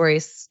God story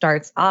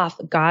starts off.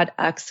 God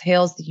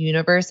exhales the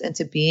universe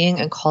into being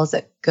and calls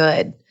it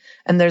good.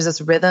 And there's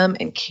this rhythm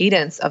and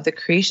cadence of the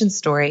creation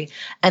story.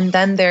 And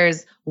then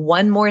there's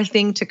one more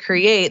thing to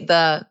create,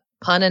 the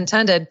pun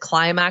intended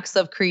climax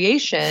of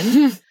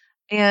creation.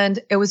 And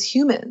it was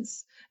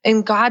humans.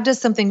 And God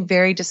does something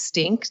very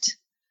distinct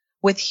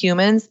with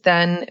humans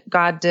than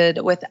God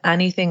did with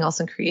anything else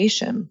in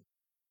creation.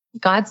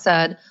 God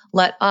said,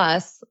 let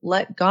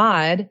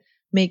God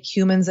make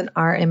humans in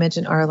our image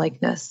and our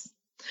likeness.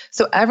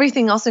 So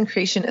everything else in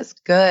creation is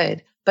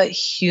good. But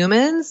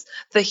humans,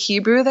 the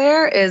Hebrew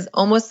there is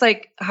almost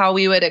like how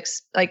we would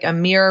like a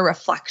mirror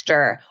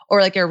reflector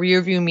or like a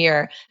rear view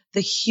mirror.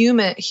 The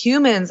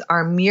humans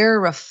are mirror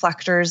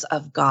reflectors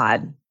of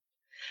God.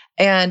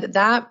 And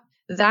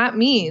that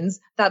means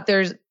that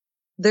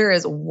there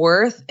is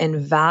worth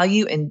and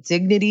value and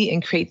dignity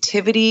and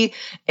creativity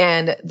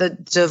and the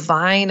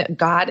divine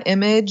God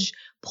image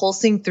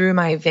pulsing through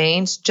my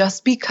veins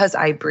just because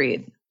I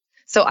breathe.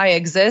 So I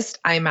exist,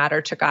 I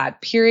matter to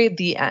God, period,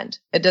 the end.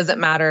 It doesn't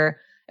matter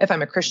if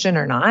I'm a Christian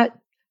or not.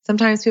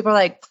 Sometimes people are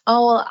like,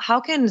 oh, well, how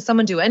can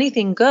someone do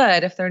anything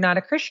good if they're not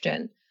a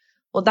Christian?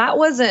 Well, that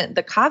wasn't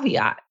the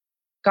caveat.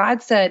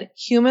 God said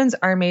humans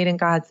are made in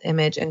God's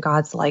image and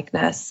God's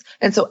likeness.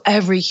 And so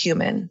every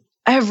human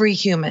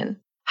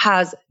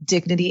has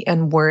dignity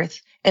and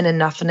worth and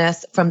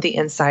enoughness from the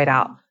inside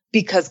out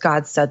because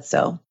God said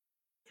so.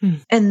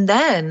 And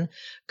then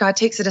God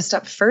takes it a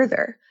step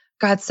further.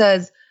 God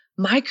says,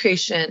 my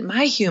creation,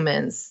 my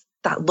humans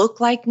that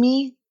look like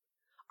me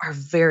are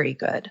very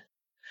good.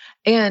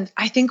 And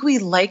I think we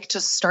like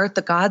to start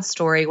the God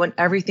story when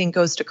everything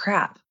goes to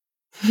crap.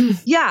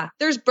 Yeah,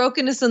 there's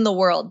brokenness in the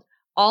world.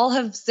 All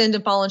have sinned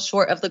and fallen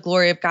short of the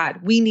glory of God.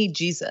 We need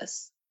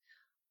Jesus.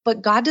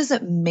 But God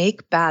doesn't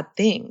make bad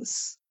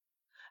things.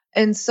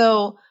 And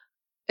so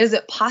is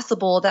it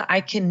possible that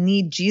I can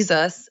need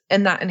Jesus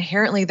and that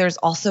inherently there's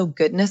also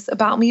goodness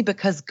about me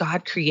because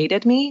God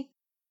created me?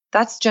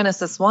 That's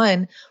Genesis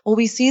 1. Well,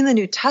 we see in the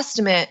New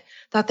Testament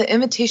that the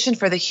invitation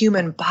for the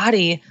human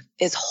body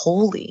is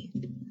holy.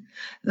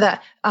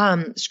 That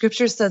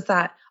scripture says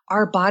that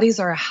our bodies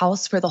are a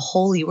house for the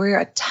holy. We're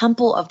a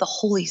temple of the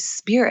Holy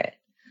Spirit.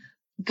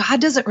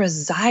 God doesn't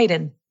reside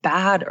in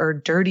bad or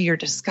dirty or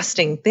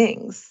disgusting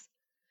things.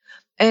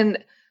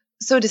 And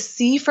so to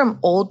see from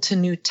Old to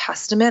New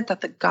Testament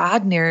that the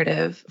God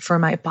narrative for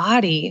my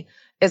body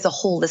is a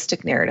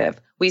holistic narrative.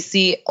 We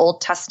see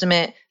Old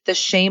Testament, the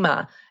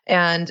Shema,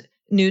 and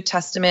New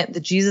Testament, the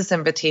Jesus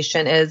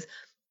invitation is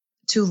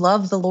to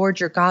love the Lord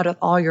your God with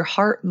all your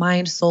heart,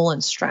 mind, soul,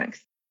 and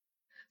strength.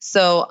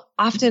 So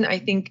often I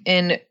think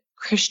in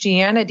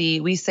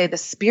Christianity, we say the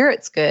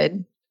spirit's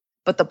good,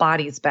 but the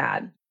body's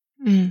bad.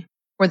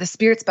 Or the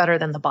spirit's better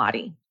than the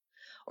body.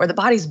 Or the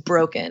body's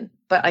broken,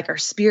 but like our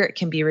spirit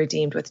can be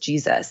redeemed with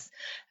Jesus.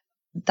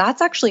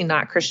 That's actually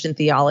not Christian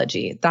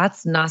theology.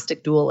 That's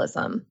Gnostic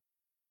dualism.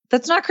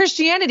 That's not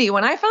Christianity.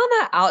 When I found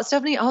that out,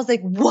 Stephanie, I was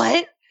like,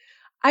 what?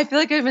 I feel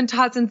like I've been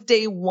taught since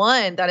day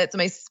one that it's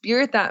my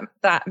spirit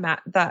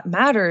that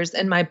matters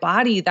and my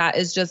body that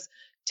is just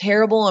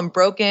terrible and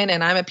broken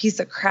and I'm a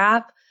piece of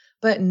crap.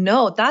 But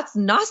no, that's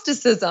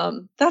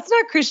Gnosticism. That's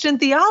not Christian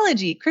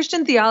theology.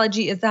 Christian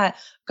theology is that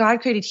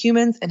God created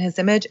humans in his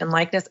image and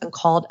likeness and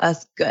called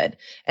us good.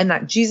 And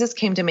that Jesus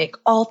came to make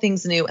all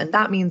things new. And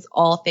that means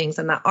all things.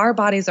 And that our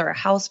bodies are a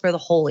house for the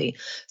holy.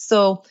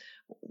 So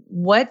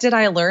what did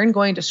I learn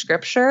going to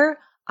scripture?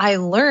 I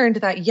learned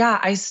that, yeah,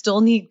 I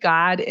still need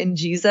God and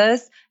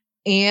Jesus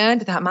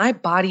and that my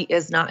body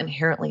is not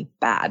inherently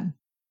bad.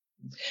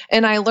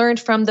 And I learned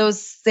from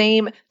those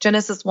same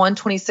Genesis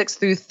 1:26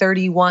 through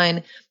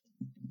 31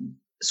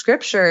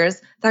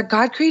 scriptures that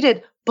God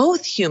created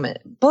both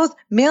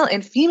male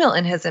and female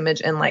in his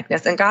image and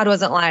likeness. And God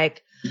wasn't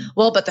like,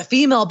 well, but the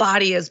female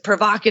body is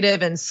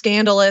provocative and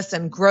scandalous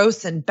and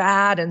gross and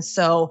bad. And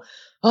so,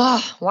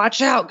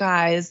 watch out,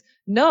 guys.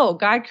 No,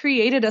 God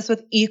created us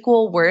with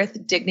equal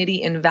worth,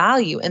 dignity, and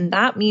value. And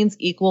that means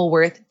equal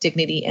worth,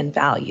 dignity, and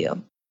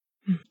value.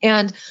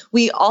 And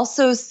we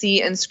also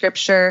see in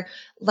scripture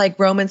like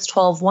Romans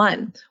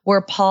 12:1,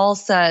 where Paul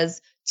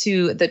says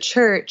to the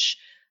church,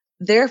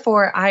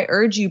 therefore, I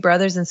urge you,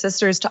 brothers and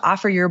sisters, to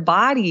offer your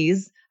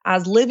bodies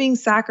as living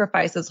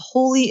sacrifices,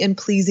 holy and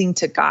pleasing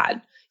to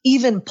God.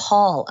 Even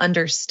Paul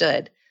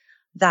understood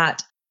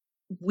that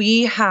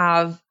we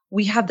have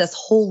this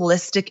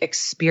holistic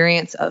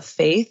experience of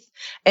faith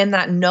and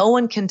that no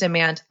one can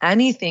demand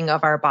anything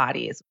of our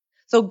bodies.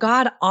 So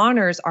God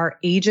honors our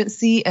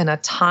agency and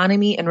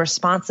autonomy and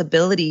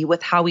responsibility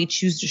with how we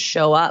choose to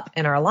show up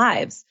in our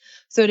lives.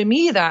 So to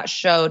me, that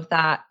showed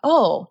that,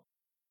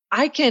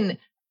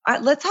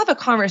 let's have a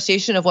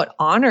conversation of what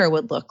honor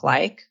would look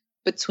like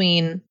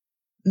between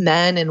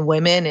men and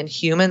women and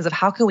humans of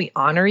how can we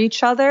honor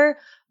each other,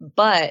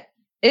 but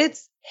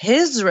it's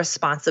his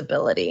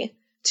responsibility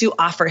to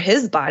offer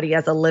his body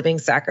as a living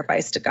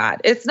sacrifice to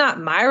God. It's not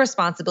my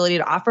responsibility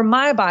to offer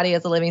my body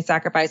as a living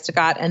sacrifice to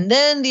God. And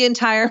then the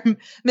entire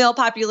male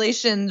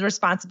population's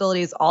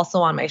responsibility is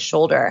also on my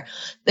shoulder.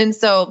 And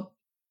so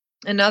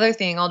another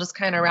thing, I'll just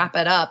kind of wrap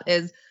it up,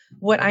 is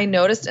what I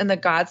noticed in the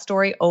God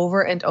story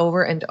over and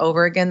over and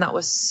over again that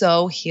was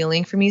so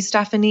healing for me,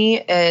 Stephanie,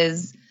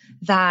 is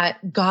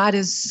that God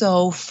is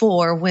so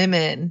for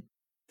women.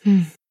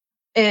 In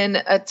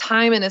a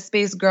time and a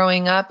space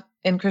growing up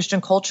in Christian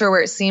culture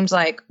where it seemed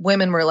like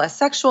women were less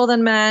sexual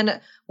than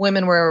men,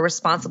 women were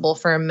responsible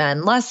for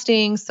men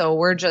lusting, so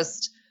we're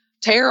just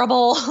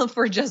terrible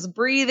for just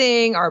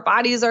breathing, our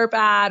bodies are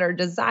bad, our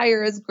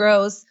desire is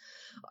gross.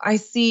 I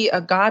see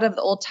a God of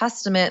the Old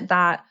Testament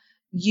that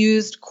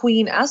used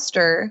Queen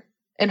Esther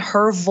and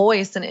her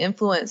voice and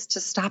influence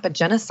to stop a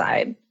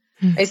genocide.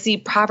 I see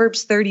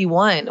Proverbs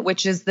 31,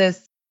 which is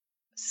this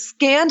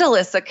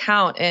scandalous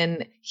account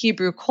in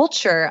Hebrew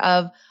culture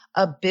of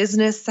a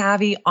business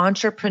savvy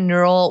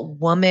entrepreneurial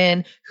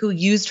woman who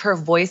used her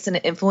voice and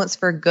influence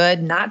for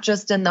good, not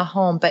just in the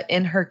home, but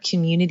in her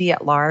community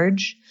at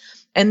large.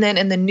 And then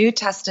in the New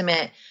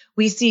Testament,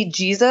 we see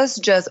Jesus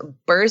just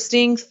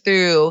bursting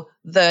through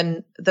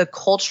the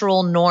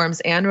cultural norms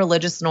and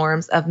religious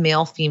norms of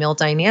male-female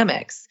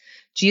dynamics.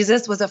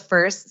 Jesus was a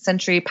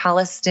first-century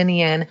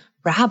Palestinian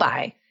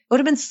rabbi. It would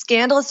have been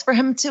scandalous for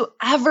him to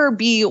ever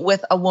be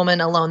with a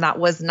woman alone that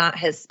was not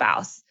his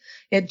spouse.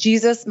 Yet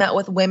Jesus met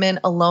with women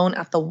alone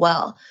at the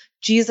well.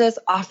 Jesus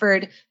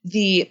offered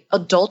the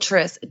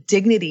adulteress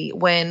dignity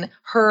when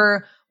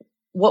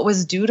what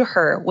was due to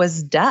her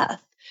was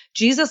death.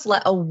 Jesus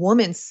let a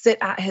woman sit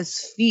at his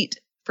feet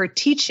for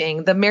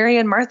teaching. The Mary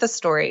and Martha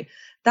story.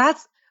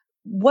 That's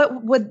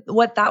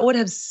what that would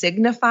have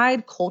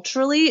signified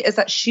culturally, is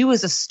that she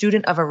was a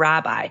student of a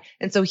rabbi.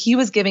 And so he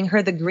was giving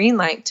her the green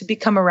light to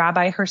become a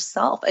rabbi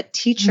herself, a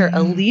teacher,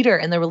 a leader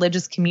in the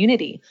religious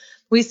community.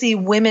 We see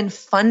women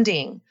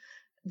funding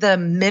the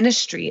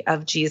ministry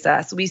of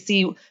Jesus. We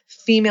see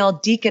female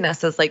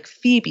deaconesses like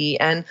Phoebe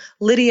and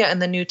Lydia in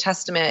the New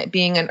Testament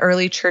being an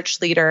early church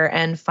leader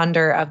and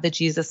funder of the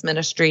Jesus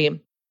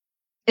ministry.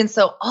 And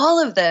so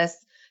all of this,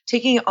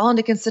 taking it all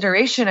into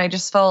consideration, I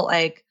just feel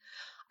like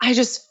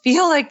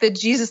the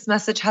Jesus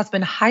message has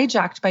been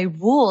hijacked by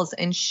rules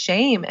and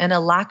shame and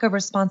a lack of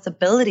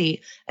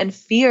responsibility and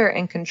fear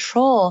and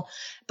control.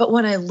 But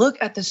when I look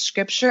at the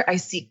scripture, I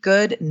see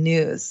good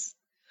news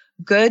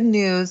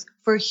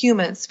for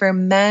humans, for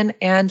men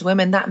and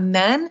women, that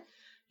men,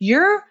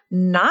 you're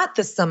not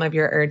the sum of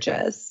your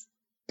urges.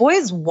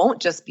 Boys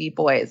won't just be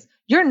boys.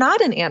 You're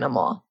not an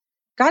animal.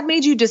 God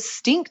made you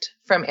distinct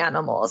from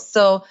animals.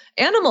 So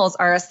animals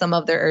are a sum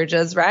of their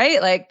urges,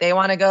 right? Like they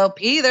want to go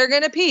pee, they're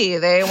going to pee.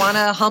 They want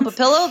to hump a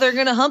pillow, they're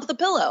going to hump the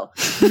pillow.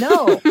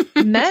 No,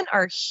 men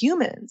are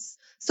humans.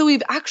 So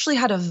we've actually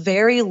had a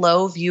very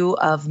low view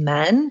of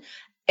men.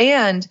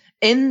 And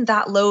in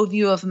that low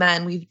view of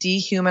men, we've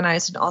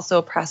dehumanized and also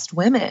oppressed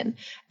women.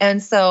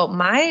 And so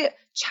my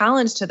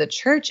challenge to the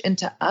church and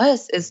to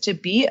us is to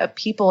be a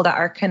people that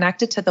are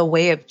connected to the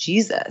way of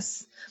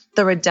Jesus,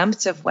 the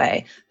redemptive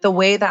way, the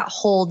way that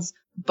holds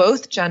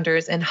both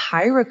genders in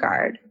high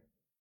regard.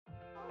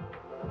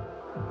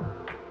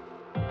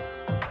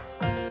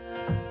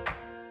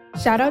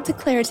 Shout out to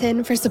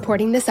Claritin for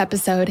supporting this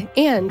episode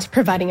and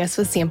providing us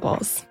with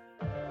samples.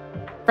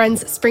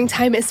 Friends,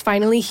 springtime is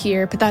finally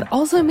here, but that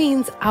also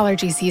means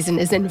allergy season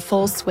is in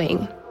full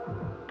swing.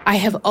 I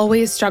have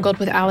always struggled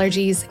with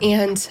allergies,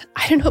 and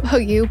I don't know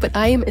about you, but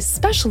I am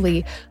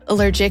especially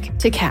allergic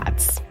to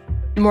cats.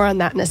 More on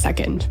that in a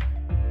second.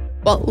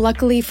 Well,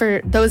 luckily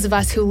for those of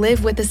us who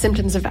live with the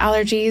symptoms of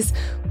allergies,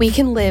 we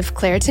can live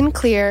Claritin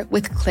Clear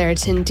with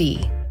Claritin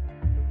D.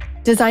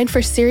 Designed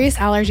for serious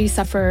allergy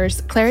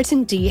sufferers,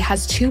 Claritin D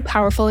has 2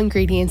 powerful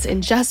ingredients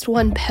in just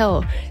one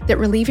pill that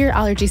relieve your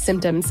allergy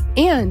symptoms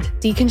and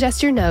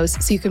decongest your nose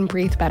so you can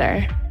breathe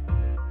better.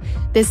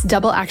 This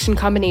double action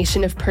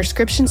combination of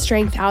prescription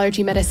strength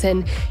allergy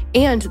medicine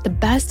and the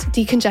best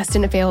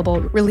decongestant available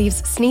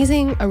relieves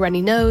sneezing, a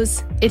runny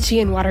nose,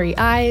 itchy and watery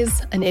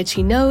eyes, an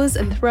itchy nose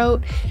and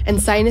throat,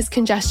 and sinus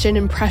congestion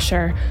and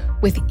pressure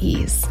with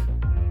ease.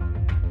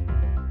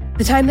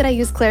 The time that I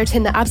use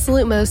Claritin the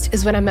absolute most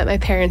is when I'm at my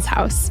parents'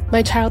 house,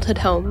 my childhood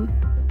home.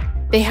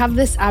 They have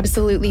this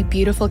absolutely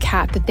beautiful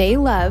cat that they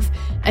love,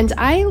 and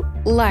I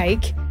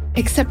like,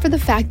 except for the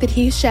fact that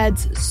he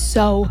sheds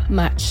so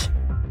much.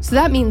 So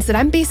that means that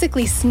I'm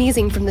basically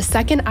sneezing from the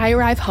second I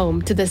arrive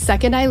home to the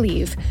second I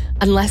leave,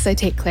 unless I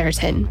take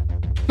Claritin.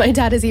 My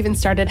dad has even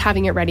started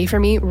having it ready for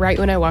me right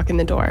when I walk in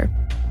the door.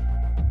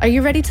 Are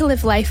you ready to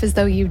live life as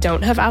though you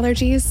don't have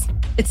allergies?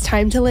 It's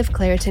time to live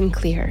Claritin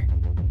Clear.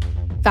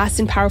 Fast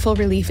and powerful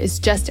relief is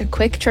just a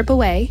quick trip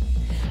away.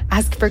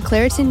 Ask for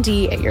Claritin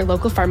D at your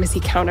local pharmacy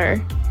counter.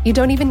 You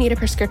don't even need a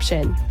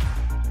prescription.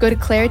 Go to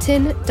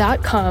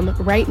Claritin.com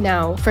right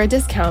now for a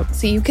discount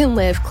so you can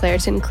live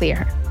Claritin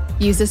Clear.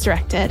 Use as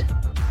directed.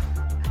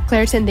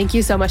 Claritin, thank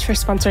you so much for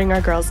sponsoring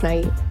our girls'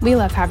 night. We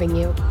love having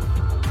you.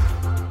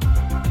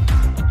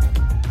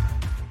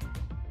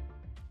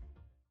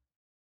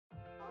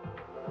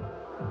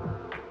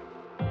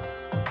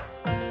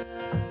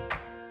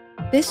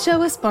 This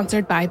show is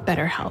sponsored by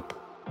BetterHelp.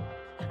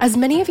 As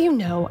many of you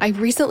know, I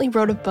recently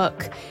wrote a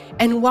book,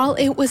 and while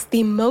it was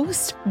the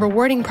most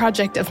rewarding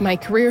project of my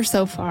career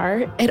so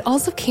far, it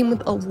also came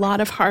with a lot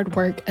of hard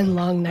work and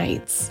long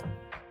nights.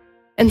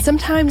 And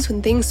sometimes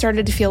when things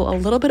started to feel a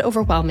little bit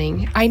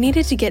overwhelming, I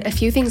needed to get a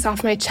few things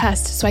off my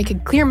chest so I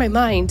could clear my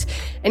mind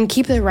and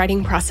keep the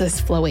writing process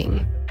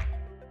flowing.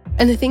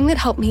 And the thing that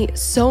helped me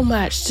so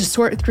much to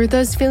sort through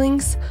those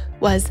feelings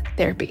was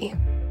therapy.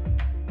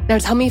 Now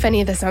tell me if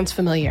any of this sounds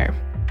familiar.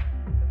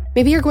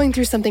 Maybe you're going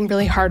through something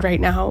really hard right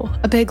now,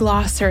 a big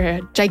loss or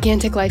a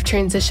gigantic life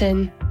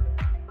transition.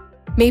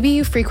 Maybe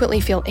you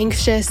frequently feel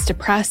anxious,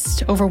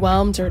 depressed,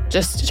 overwhelmed, or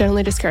just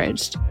generally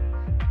discouraged.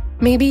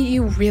 Maybe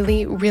you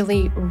really,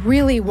 really,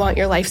 really want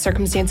your life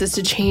circumstances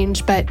to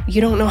change, but you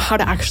don't know how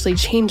to actually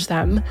change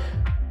them.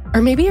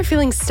 Or maybe you're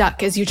feeling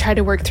stuck as you try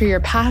to work through your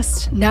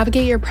past,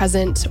 navigate your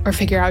present, or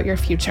figure out your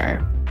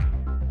future.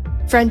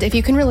 Friend, if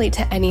you can relate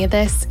to any of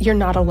this, you're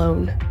not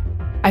alone.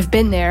 I've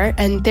been there,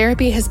 and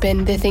therapy has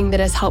been the thing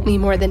that has helped me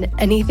more than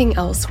anything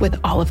else with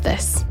all of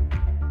this.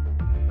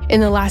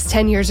 In the last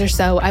 10 years or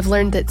so, I've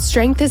learned that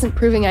strength isn't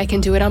proving I can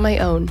do it on my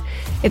own.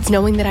 It's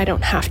knowing that I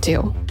don't have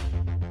to.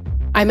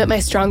 I'm at my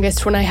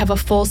strongest when I have a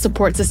full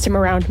support system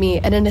around me,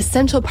 and an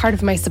essential part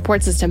of my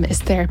support system is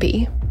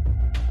therapy.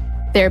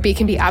 Therapy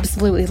can be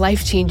absolutely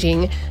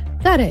life-changing,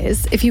 That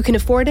is, if you can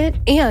afford it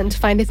and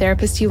find a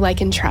therapist you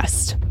like and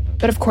trust.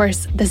 But of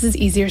course, this is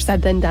easier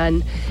said than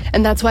done,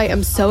 and that's why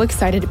I'm so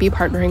excited to be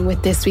partnering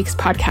with this week's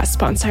podcast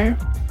sponsor.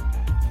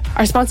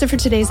 Our sponsor for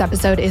today's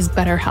episode is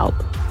BetterHelp.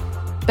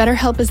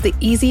 BetterHelp is the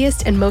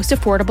easiest and most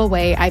affordable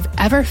way I've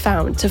ever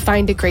found to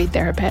find a great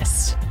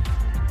therapist.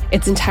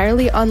 It's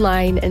entirely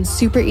online and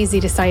super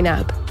easy to sign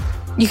up.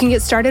 You can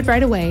get started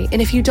right away,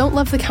 and if you don't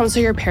love the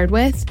counselor you're paired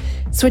with,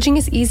 switching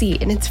is easy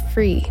and it's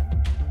free.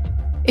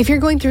 If you're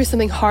going through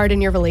something hard in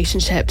your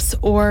relationships,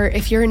 or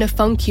if you're in a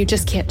funk you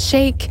just can't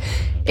shake,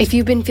 if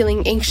you've been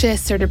feeling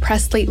anxious or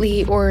depressed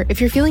lately, or if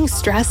you're feeling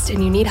stressed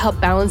and you need help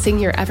balancing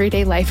your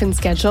everyday life and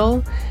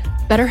schedule,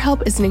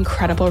 BetterHelp is an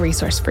incredible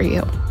resource for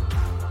you.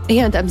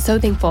 And I'm so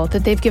thankful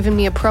that they've given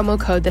me a promo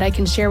code that I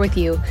can share with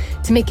you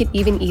to make it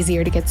even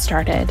easier to get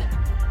started.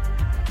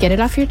 Get it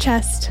off your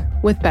chest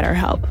with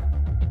BetterHelp.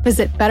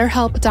 Visit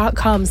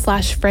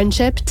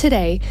betterhelp.com/friendship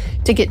today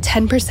to get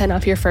 10%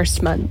 off your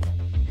first month.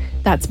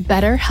 That's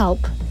BetterHelp,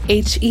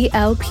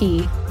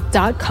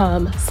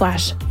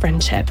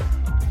 HELP.com/friendship.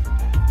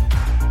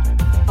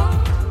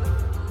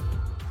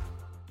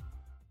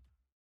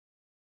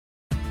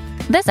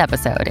 This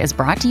episode is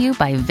brought to you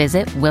by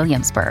Visit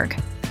Williamsburg.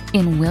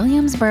 In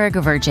Williamsburg,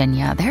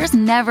 Virginia, there's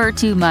never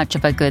too much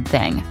of a good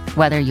thing.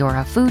 Whether you're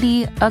a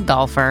foodie, a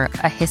golfer,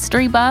 a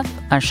history buff,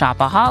 a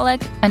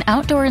shopaholic, an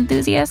outdoor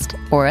enthusiast,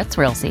 or a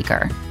thrill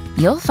seeker,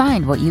 you'll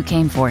find what you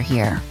came for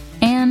here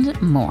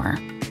and more.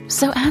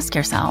 So ask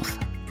yourself,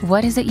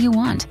 what is it you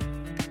want?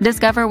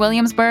 Discover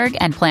Williamsburg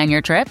and plan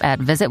your trip at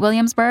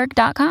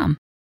visitwilliamsburg.com.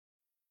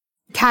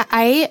 Kat,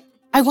 I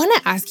want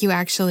to ask you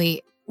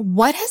actually,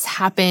 what has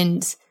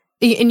happened?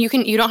 And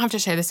you don't have to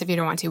share this if you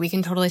don't want to. We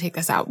can totally take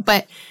this out.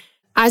 But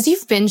as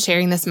you've been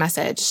sharing this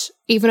message,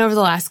 even over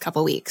the last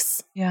couple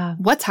weeks,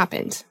 what's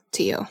happened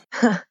to you?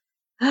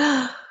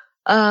 A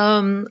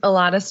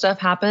lot of stuff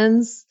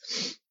happens.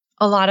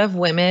 A lot of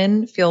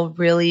women feel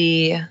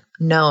really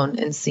known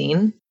and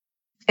seen.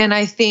 And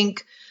I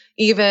think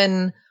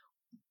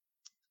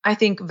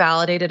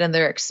validated in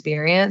their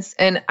experience.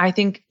 And I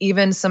think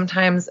even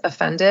sometimes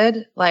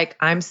offended, like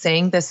I'm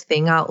saying this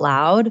thing out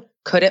loud.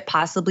 Could it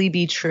possibly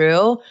be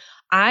true?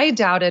 I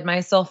doubted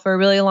myself for a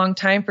really long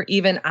time for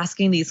even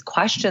asking these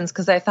questions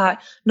because I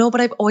thought, no, but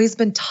I've always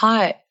been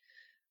taught,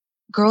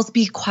 girls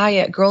be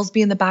quiet, girls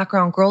be in the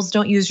background, girls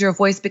don't use your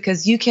voice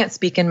because you can't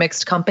speak in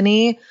mixed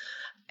company.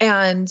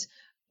 And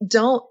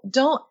don't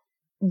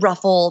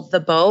ruffle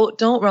the boat,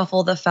 don't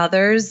ruffle the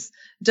feathers.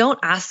 Don't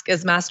ask,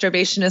 is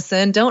masturbation a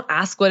sin? Don't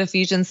ask what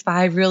Ephesians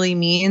 5 really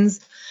means.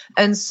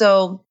 And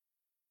so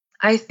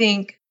I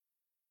think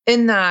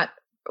in that,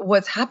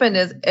 what's happened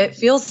is it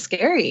feels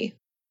scary.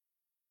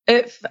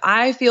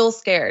 I feel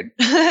scared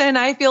and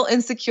I feel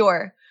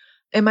insecure.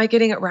 Am I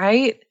getting it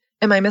right?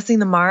 Am I missing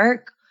the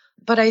mark?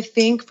 But I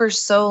think for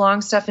so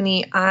long,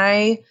 Stephanie,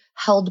 I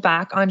held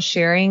back on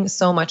sharing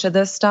so much of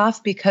this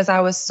stuff because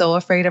I was so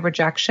afraid of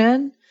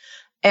rejection.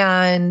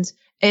 And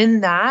in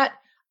that,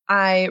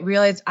 I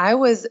realized I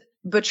was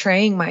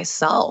betraying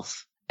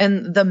myself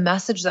and the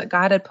message that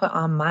God had put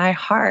on my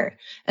heart.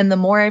 And the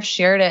more I've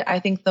shared it, I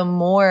think the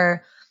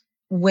more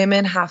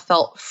women have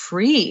felt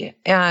free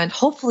and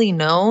hopefully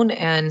known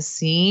and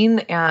seen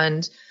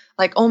and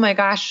like, oh my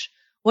gosh,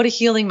 what a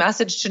healing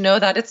message to know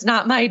that it's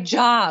not my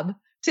job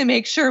to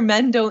make sure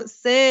men don't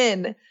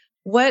sin.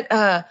 What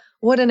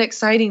an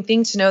exciting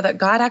thing to know that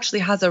God actually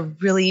has a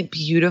really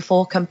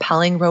beautiful,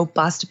 compelling,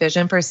 robust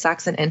vision for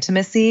sex and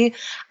intimacy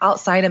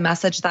outside a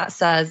message that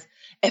says,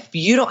 if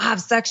you don't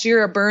have sex,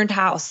 you're a burned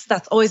house.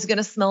 That's always going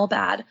to smell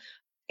bad.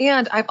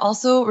 And I've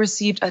also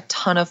received a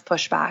ton of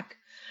pushback.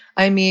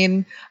 I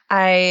mean,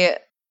 I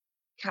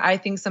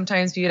think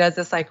sometimes viewed as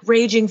this like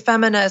raging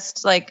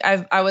feminist. Like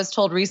I was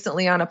told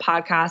recently on a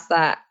podcast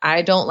that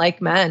I don't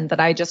like men,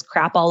 that I just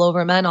crap all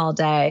over men all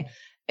day.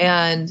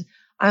 And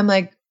I'm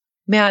like,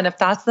 man, if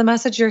that's the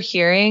message you're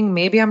hearing,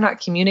 maybe I'm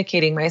not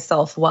communicating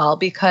myself well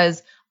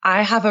because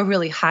I have a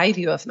really high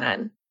view of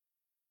men.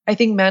 I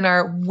think men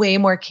are way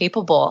more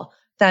capable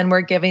than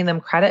we're giving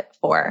them credit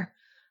for.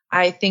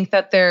 I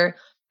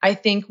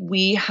think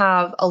we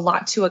have a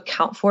lot to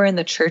account for in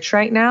the church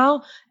right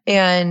now.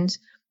 And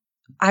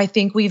I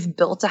think we've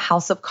built a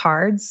house of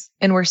cards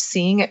and we're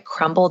seeing it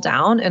crumble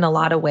down in a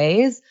lot of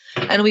ways.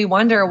 And we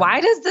wonder, why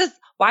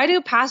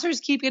do pastors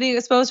keep getting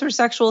exposed for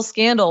sexual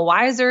scandal?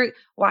 Why is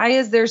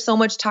there so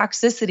much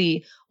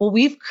toxicity? Well,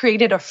 we've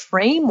created a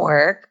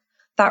framework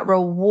that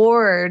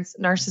rewards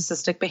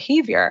narcissistic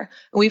behavior.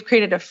 And we've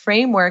created a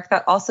framework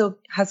that also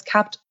has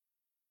kept,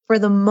 for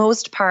the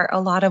most part, a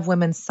lot of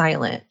women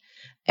silent.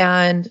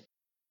 And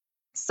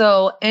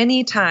so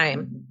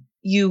anytime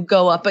you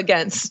go up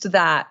against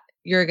that,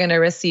 you're going to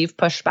receive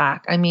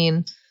pushback. I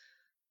mean,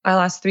 I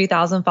lost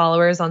 3,000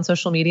 followers on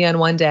social media in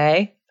one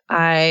day.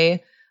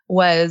 I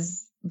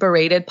was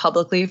berated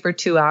publicly for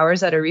 2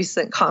 hours at a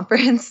recent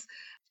conference.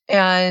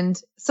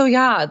 And so,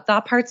 yeah,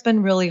 that part's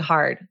been really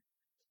hard.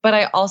 But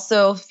I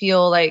also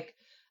feel like,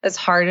 as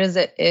hard as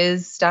it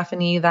is,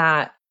 Stephanie,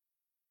 that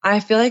I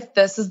feel like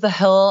this is the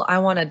hill I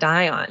want to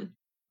die on.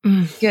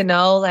 You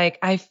know, like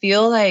I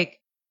feel like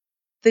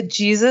the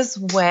Jesus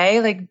way,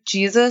 like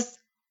Jesus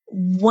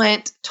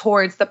went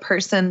towards the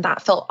person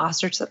that felt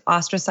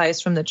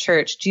ostracized from the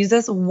church.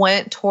 Jesus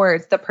went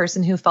towards the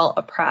person who felt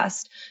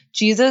oppressed.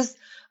 Jesus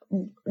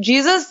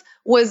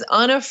was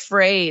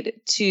unafraid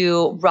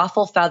to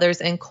ruffle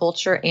feathers in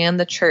culture and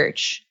the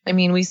church. I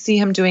mean, we see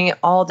him doing it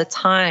all the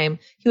time.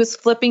 He was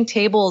flipping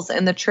tables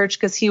in the church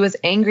because he was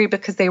angry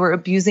because they were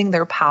abusing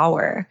their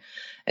power.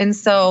 And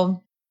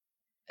so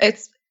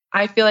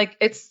I feel like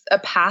it's a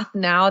path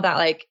now that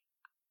like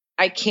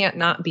I can't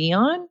not be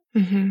on.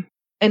 Mm-hmm.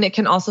 And it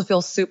can also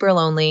feel super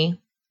lonely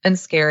and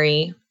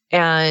scary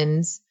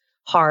and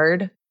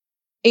hard.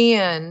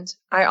 And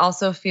I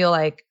also feel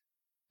like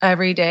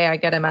every day I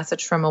get a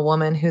message from a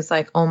woman who's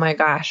like, oh my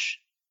gosh,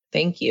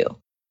 thank you.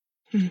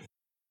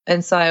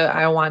 And so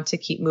I want to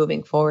keep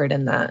moving forward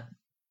in that.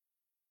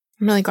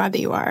 I'm really glad that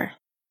you are.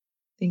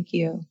 Thank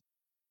you.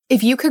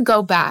 If you could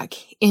go back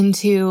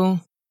into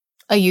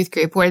a youth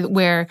group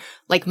where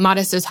like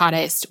Modest is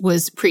Hottest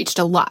was preached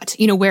a lot,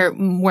 you know, where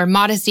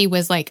modesty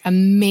was like a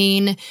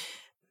main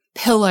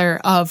pillar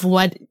of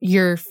what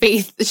your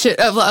faith should,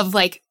 of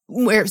like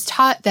where it was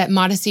taught that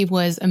modesty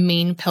was a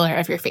main pillar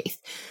of your faith.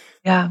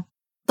 Yeah.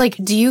 Like,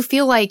 do you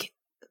feel like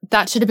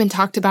that should have been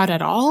talked about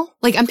at all?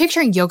 Like, I'm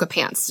picturing yoga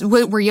pants.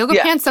 Were yoga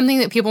pants something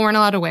that people weren't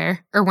allowed to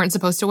wear or weren't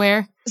supposed to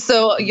wear?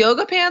 So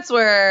yoga pants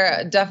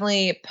were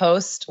definitely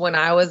post when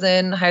I was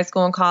in high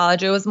school and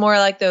college. It was more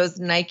like those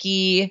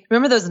Nike,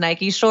 remember those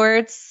Nike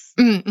shorts?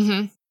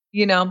 Mm-hmm.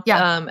 You know,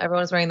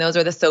 everyone was wearing those,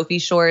 or the Sophie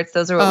shorts.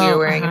 Those are what we were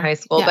wearing in high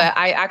school. Yeah. But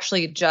I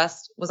actually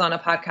just was on a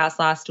podcast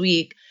last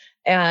week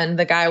and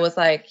the guy was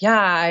like, yeah,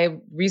 I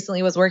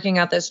recently was working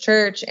at this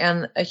church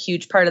and a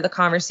huge part of the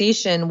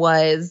conversation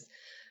was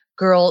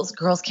girls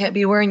can't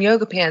be wearing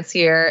yoga pants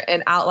here.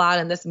 And out loud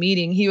in this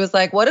meeting, he was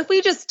like, what if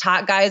we just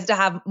taught guys to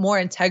have more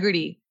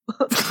integrity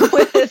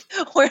with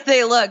where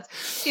they looked?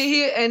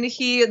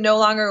 He no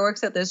longer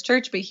works at this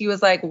church, but he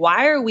was like,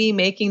 why are we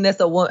making this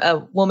a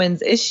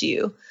woman's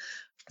issue?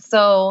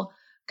 So,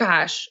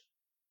 gosh,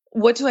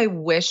 what do I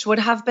wish would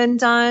have been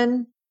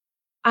done?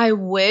 I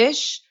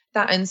wish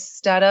that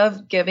instead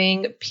of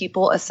giving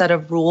people a set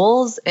of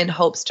rules in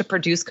hopes to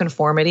produce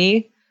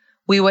conformity,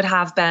 we would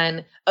have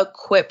been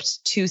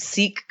equipped to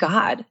seek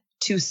God,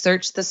 to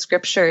search the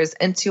scriptures,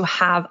 and to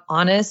have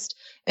honest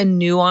and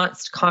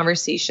nuanced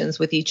conversations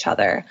with each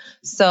other.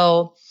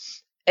 So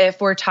if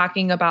we're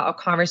talking about a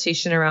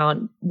conversation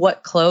around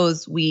what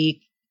clothes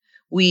we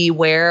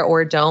wear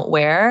or don't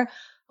wear,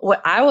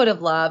 what I would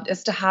have loved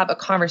is to have a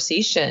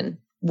conversation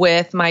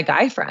with my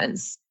guy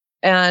friends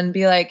and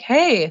be like,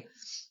 hey,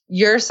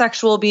 you're a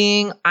sexual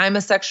being. I'm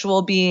a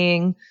sexual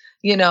being.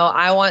 You know,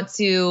 I want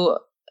to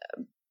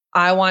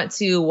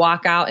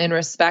walk out in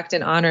respect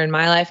and honor in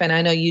my life. And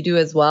I know you do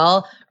as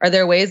well. Are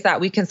there ways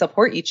that we can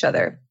support each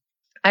other?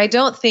 I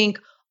don't think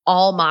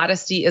all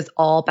modesty is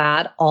all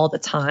bad all the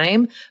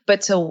time,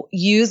 but to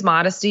use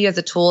modesty as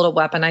a tool to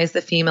weaponize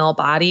the female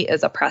body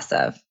is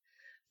oppressive.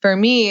 For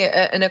me,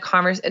 in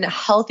a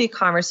healthy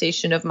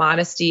conversation of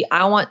modesty,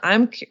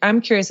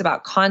 I'm curious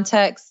about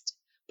context,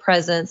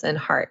 presence, and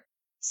heart.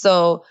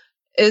 So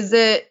is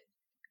it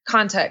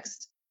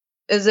context?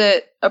 Is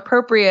it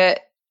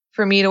appropriate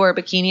for me to wear a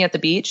bikini at the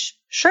beach?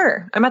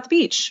 Sure, I'm at the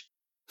beach.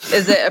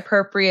 Is it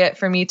appropriate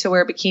for me to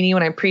wear a bikini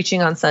when I'm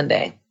preaching on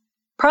Sunday?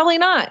 Probably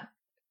not.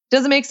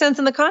 Doesn't make sense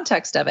in the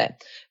context of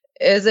it.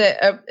 Is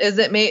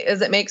it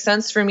make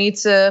sense for me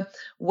to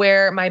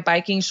wear my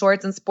biking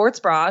shorts and sports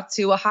bra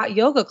to a hot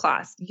yoga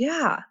class?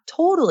 Yeah,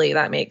 totally.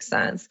 That makes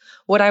sense.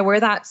 Would I wear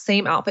that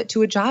same outfit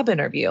to a job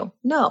interview?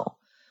 No.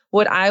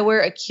 Would I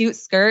wear a cute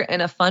skirt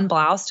and a fun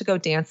blouse to go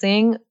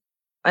dancing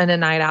on a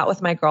night out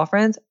with my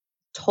girlfriends?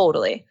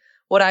 Totally.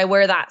 Would I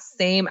wear that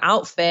same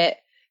outfit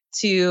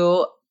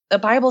to a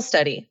Bible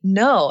study?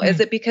 No. Is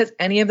it because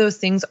any of those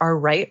things are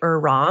right or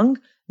wrong?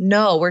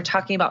 No, we're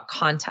talking about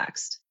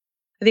context.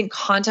 I think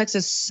context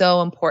is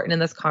so important in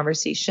this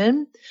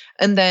conversation.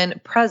 And then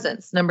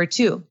presence, number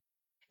 2,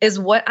 is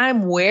what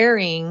I'm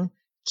wearing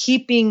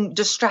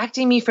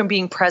distracting me from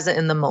being present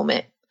in the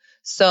moment.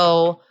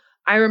 So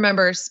I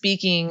remember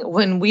speaking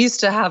when we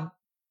used to have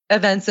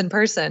events in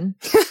person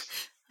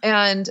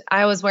and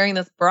I was wearing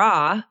this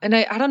bra. And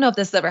I don't know if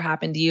this has ever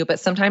happened to you,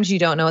 but sometimes you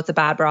don't know it's a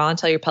bad bra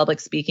until you're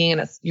public speaking.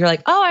 And you're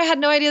like, oh, I had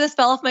no idea this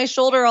fell off my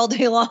shoulder all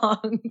day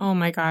long. Oh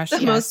my gosh.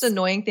 The most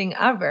annoying thing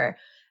ever.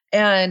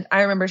 And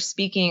I remember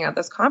speaking at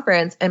this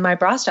conference and my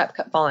bra strap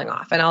kept falling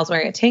off and I was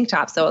wearing a tank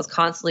top. So I was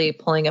constantly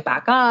pulling it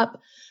back up.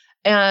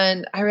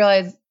 And I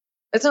realized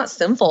it's not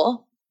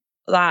sinful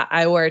that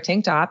I wear a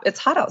tank top. It's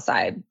hot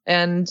outside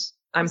and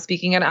I'm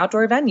speaking at an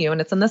outdoor venue and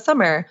it's in the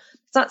summer.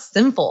 It's not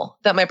sinful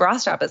that my bra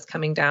strap is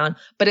coming down,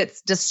 but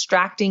it's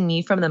distracting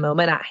me from the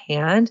moment at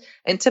hand.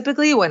 And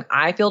typically when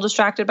I feel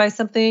distracted by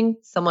something,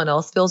 someone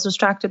else feels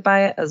distracted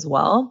by it as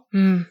well.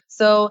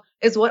 So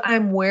is what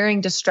I'm wearing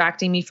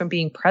distracting me from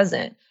being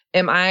present?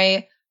 Is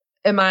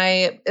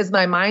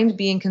my mind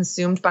being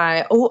consumed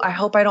by, oh, I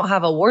hope I don't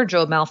have a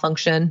wardrobe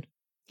malfunction?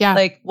 Yeah.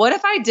 Like, what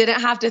if I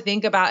didn't have to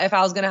think about if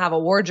I was going to have a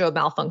wardrobe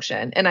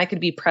malfunction and I could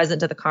be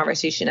present to the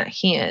conversation at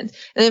hand?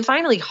 And then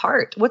finally,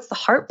 heart. What's the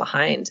heart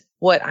behind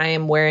what I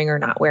am wearing or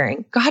not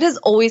wearing? God is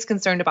always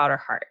concerned about our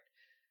heart.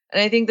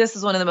 And I think this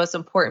is one of the most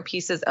important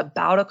pieces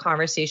about a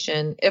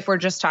conversation if we're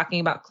just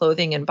talking about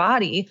clothing and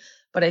body.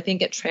 But I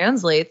think it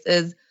translates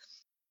is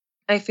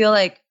I feel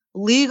like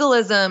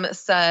legalism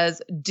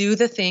says, do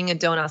the thing and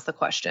don't ask the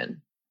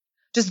question.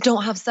 Just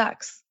don't have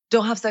sex.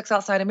 Don't have sex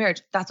outside of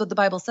marriage. That's what the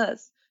Bible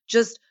says.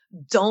 Just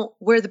don't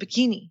wear the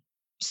bikini.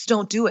 Just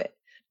don't do it.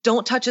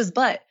 Don't touch his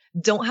butt.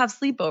 Don't have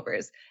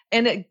sleepovers.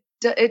 And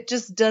it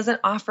just doesn't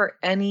offer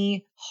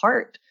any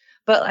heart.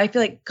 But I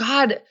feel like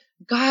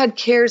God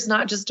cares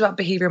not just about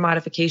behavior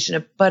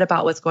modification, but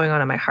about what's going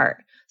on in my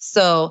heart.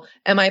 So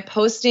am I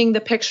posting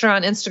the picture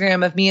on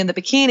Instagram of me in the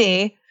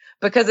bikini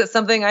because it's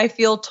something I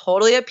feel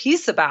totally at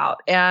peace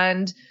about?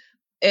 And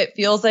it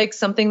feels like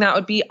something that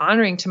would be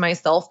honoring to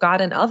myself,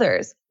 God, and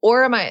others.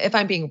 Or if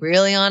I'm being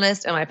really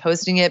honest, am I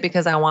posting it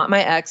because I want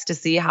my ex to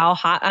see how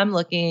hot I'm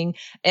looking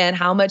and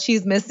how much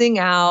he's missing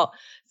out?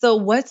 So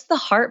what's the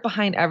heart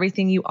behind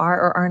everything you are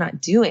or are not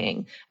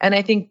doing? And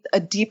I think a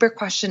deeper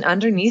question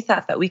underneath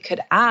that we could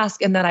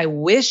ask, and that I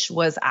wish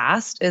was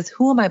asked, is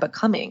who am I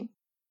becoming?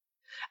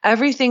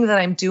 Everything that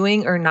I'm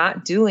doing or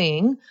not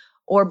doing,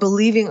 or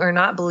believing or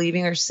not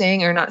believing, or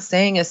saying or not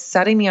saying, is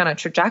setting me on a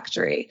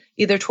trajectory,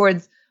 either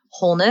towards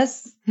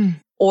wholeness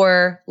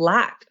or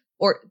lack,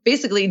 or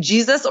basically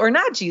Jesus or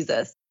not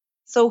Jesus.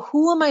 So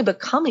who am I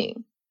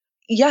becoming?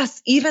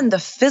 Yes, even the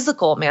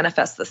physical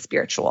manifests the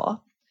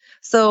spiritual.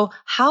 So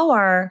how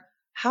are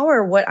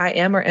what I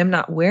am or am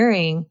not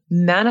wearing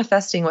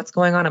manifesting what's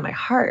going on in my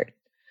heart?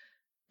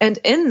 And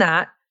in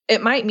that,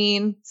 it might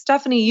mean,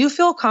 Stephanie, you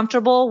feel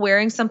comfortable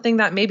wearing something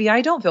that maybe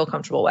I don't feel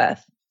comfortable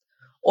with.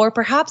 Or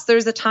perhaps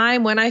there's a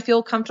time when I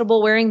feel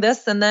comfortable wearing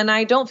this and then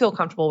I don't feel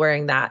comfortable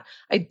wearing that.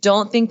 I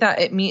don't think that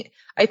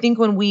I think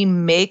when we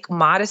make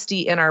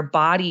modesty in our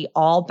body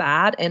all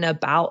bad and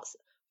about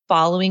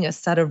following a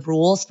set of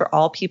rules for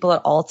all people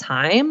at all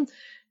time,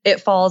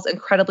 it falls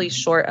incredibly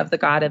short of the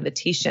God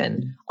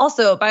invitation.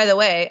 Also, by the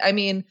way, I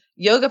mean,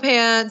 yoga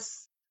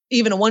pants,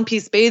 even a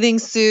one-piece bathing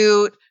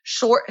suit,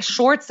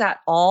 shorts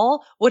at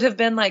all would have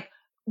been like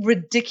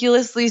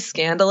ridiculously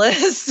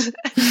scandalous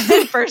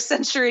in first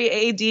century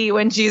AD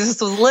when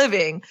Jesus was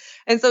living.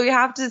 And so we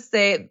have to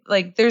say,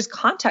 like, there's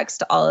context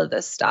to all of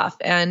this stuff.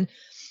 And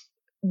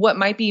what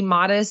might be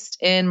modest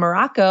in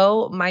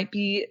Morocco might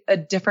be a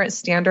different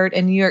standard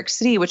in New York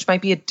City, which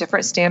might be a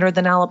different standard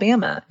than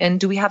Alabama. And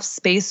do we have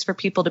space for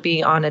people to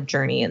be on a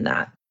journey in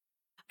that?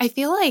 I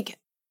feel like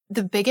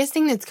the biggest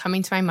thing that's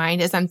coming to my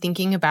mind is I'm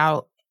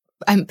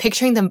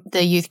picturing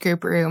the youth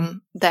group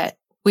room that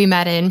we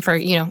met in for,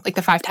 like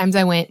the 5 times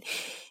I went.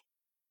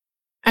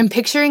 I'm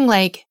picturing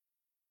like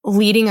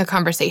leading a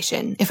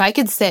conversation. If I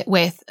could sit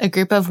with a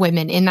group of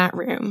women in that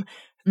room,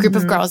 a group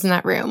of girls in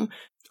that room,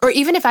 or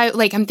even if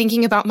I'm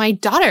thinking about my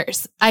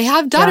daughters. I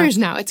have daughters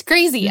now. It's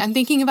crazy. I'm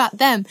thinking about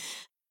them.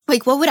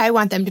 Like, what would I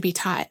want them to be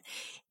taught?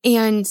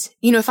 And,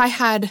 if I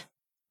had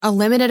a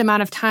limited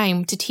amount of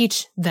time to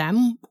teach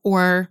them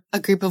or a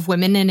group of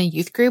women in a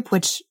youth group,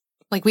 which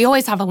like we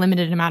always have a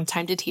limited amount of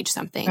time to teach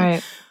something.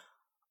 Right.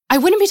 I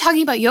wouldn't be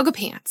talking about yoga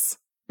pants.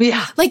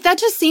 Yeah. Like that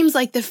just seems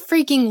like the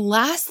freaking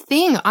last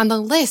thing on the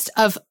list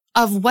of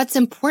what's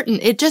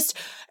important. It just,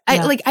 I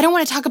don't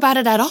want to talk about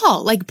it at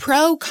all. Like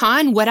pro,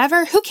 con,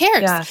 whatever, who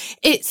cares? Yeah.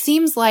 It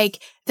seems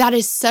like that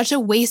is such a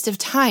waste of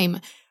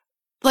time.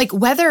 Like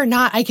whether or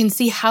not I can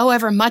see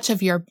however much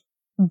of your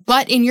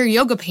butt in your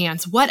yoga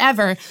pants,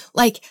 whatever,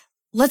 like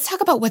let's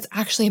talk about what's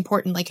actually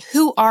important. Like,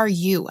 who are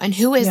you and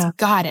who is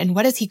God and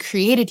what has he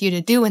created you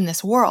to do in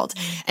this world?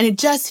 And it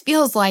just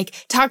feels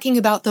like talking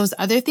about those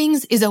other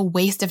things is a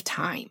waste of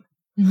time.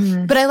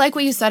 Mm-hmm. But I like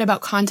what you said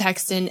about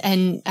context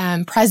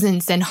and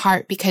presence and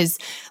heart, because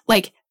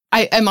like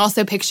I'm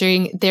also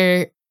picturing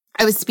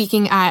I was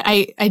speaking at,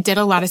 I did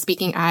a lot of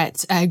speaking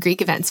at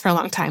Greek events for a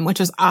long time, which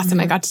was awesome.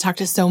 Mm-hmm. I got to talk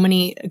to so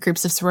many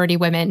groups of sorority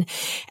women.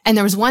 And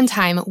there was one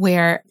time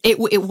where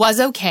it was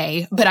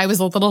okay, but I was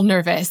a little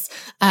nervous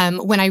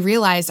when I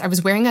realized I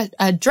was wearing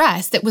a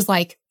dress that was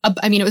like,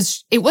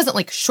 it wasn't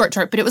like short,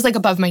 but it was like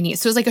above my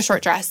knees. So it was like a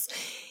short dress.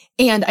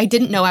 And I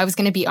didn't know I was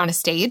going to be on a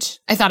stage.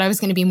 I thought I was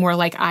going to be more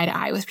like eye to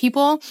eye with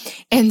people.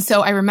 And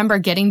so I remember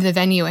getting to the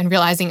venue and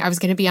realizing I was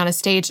going to be on a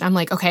stage. And I'm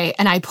like, okay.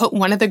 And I put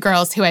one of the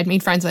girls who I'd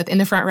made friends with in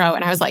the front row.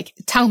 And I was like,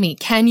 tell me,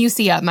 can you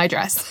see up my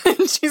dress?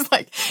 And she's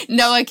like,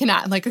 no, I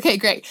cannot. I'm like, okay,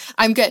 great.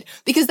 I'm good.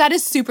 Because that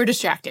is super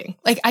distracting.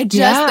 Like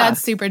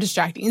that's super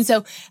distracting. And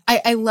so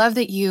I love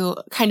that you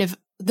kind of,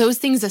 those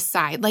things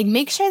aside, like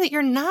make sure that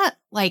you're not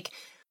like,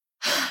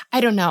 I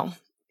don't know,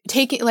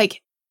 taking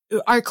like,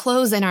 our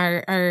clothes and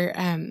our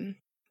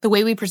the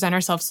way we present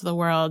ourselves to the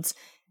world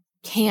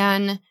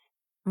can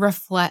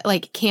reflect,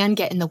 like can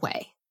get in the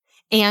way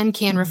and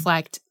can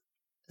reflect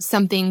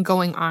something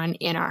going on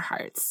in our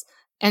hearts.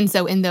 And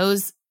so in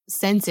those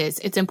senses,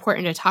 it's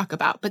important to talk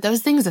about. But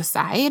those things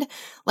aside,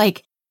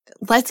 like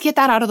let's get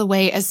that out of the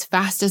way as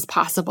fast as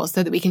possible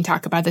so that we can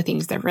talk about the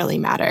things that really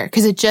matter.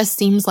 Because it just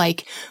seems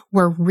like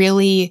we're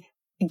really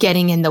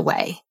getting in the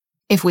way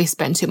if we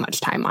spend too much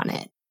time on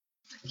it.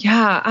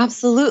 Yeah,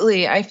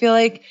 absolutely. I feel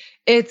like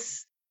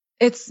it's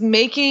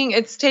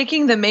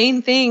taking the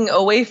main thing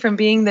away from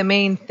being the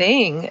main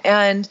thing.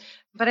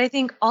 But I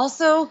think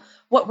also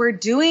what we're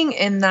doing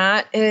in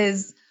that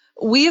is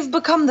we've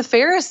become the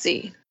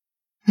Pharisee.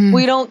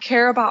 We don't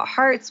care about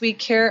hearts. We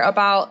care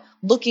about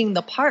looking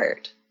the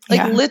part.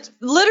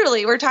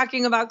 Literally, we're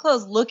talking about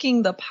clothes,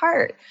 looking the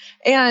part.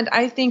 And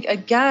I think,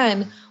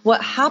 again,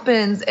 what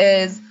happens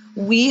is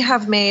we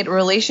have made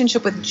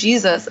relationship with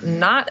Jesus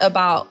not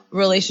about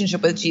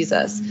relationship with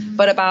Jesus,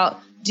 but about,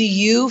 do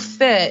you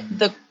fit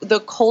the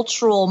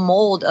cultural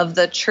mold of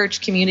the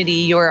church community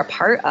you're a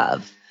part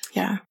of?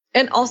 Yeah.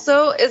 And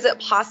also, is it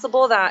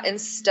possible that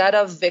instead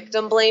of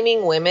victim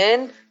blaming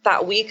women,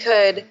 that we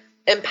could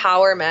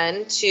empower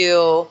men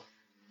to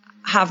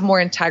have more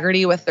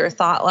integrity with their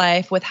thought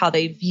life, with how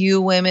they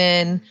view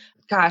women?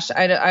 Gosh,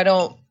 I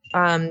don't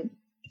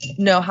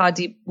know how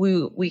deep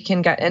we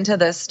can get into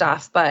this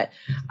stuff, but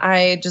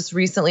I just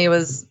recently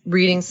was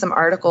reading some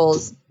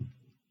articles,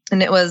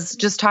 and it was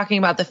just talking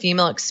about the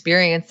female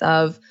experience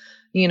of,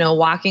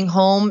 walking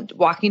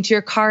to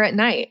your car at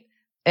night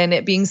and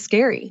it being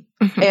scary.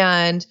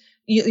 And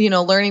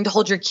learning to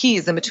hold your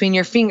keys in between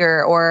your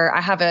finger, or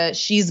I have a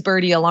She's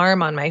Birdie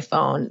alarm on my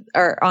phone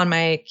or on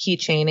my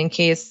keychain in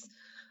case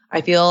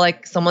I feel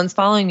like someone's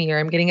following me or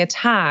I'm getting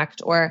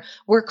attacked. Or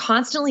we're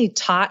constantly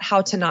taught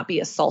how to not be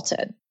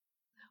assaulted.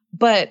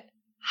 But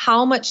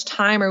how much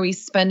time are we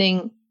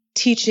spending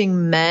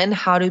teaching men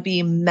how to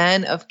be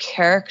men of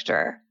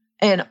character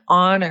and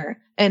honor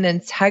and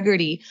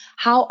integrity?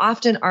 How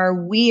often are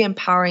we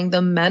empowering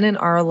the men in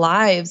our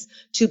lives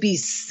to be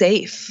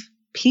safe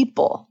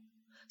people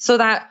so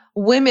that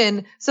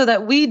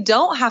we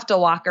don't have to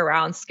walk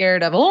around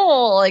scared of,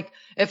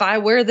 if I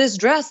wear this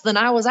dress, then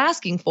I was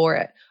asking for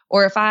it.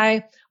 Or if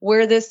I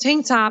wear this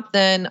tank top,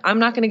 then I'm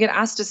not going to get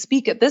asked to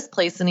speak at this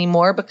place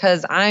anymore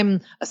because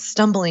I'm a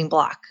stumbling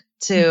block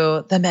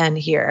to the men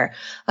here.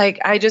 I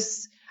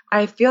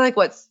feel like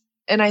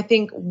I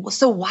think,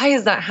 so why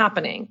is that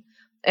happening?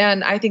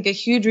 And I think a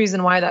huge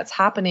reason why that's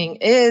happening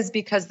is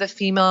because the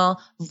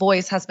female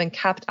voice has been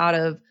kept out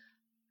of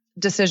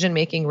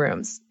decision-making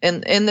rooms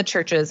in the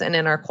churches and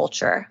in our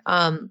culture.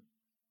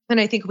 And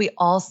I think we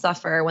all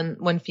suffer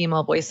when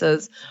female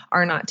voices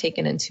are not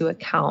taken into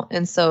account.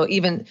 And so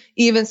even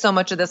so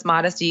much of this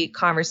modesty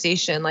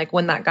conversation, like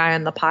when that guy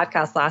on the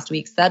podcast last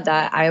week said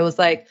that, I was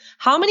like,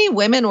 how many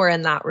women were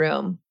in that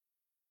room?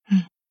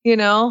 I'm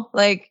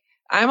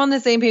on the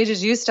same page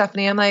as you,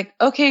 Stephanie. I'm like,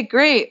 okay,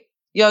 great.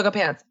 Yoga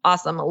pants.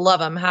 Awesome. Love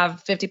them.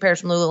 Have 50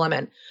 pairs from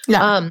Lululemon.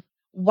 Yeah.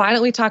 Why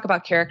don't we talk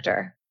about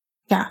character?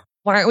 Yeah.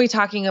 Why aren't we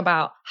talking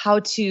about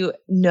how to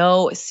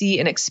know, see,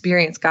 and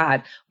experience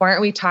God? Why aren't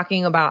we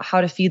talking about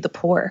how to feed the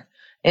poor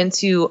and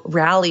to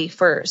rally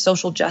for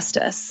social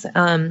justice?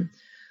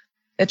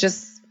 It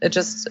just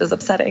is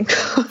upsetting.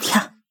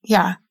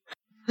 Yeah.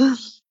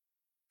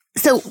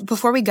 So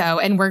before we go,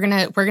 and we're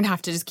gonna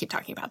have to just keep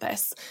talking about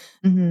this.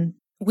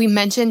 We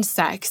mentioned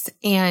sex,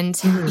 and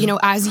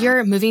as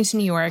you're moving to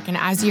New York, and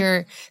as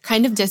you're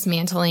kind of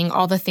dismantling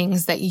all the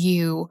things that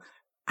you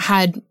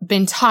had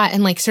been taught,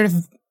 and sort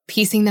of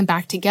piecing them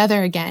back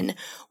together again,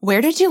 where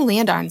did you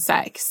land on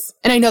sex?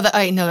 And I know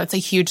that's a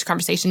huge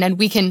conversation, and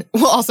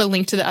we'll also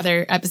link to the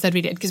other episode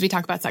we did because we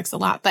talk about sex a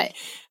lot. But,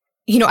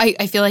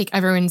 I feel like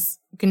everyone's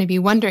going to be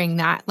wondering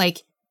that,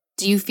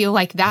 do you feel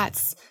like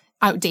that's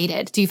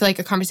outdated? Do you feel like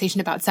a conversation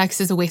about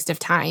sex is a waste of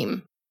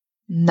time?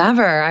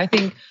 Never. I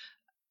think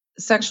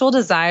sexual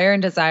desire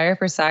and desire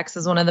for sex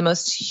is one of the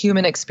most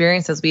human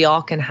experiences we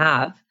all can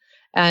have.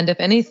 And if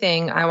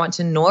anything, I want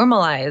to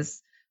normalize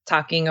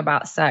talking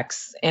about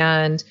sex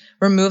and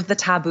remove the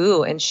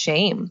taboo and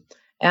shame.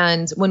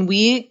 And when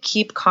we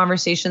keep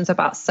conversations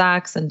about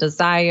sex and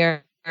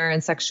desire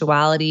and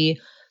sexuality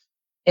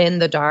in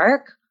the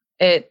dark,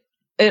 it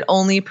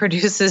only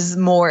produces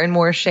more and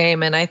more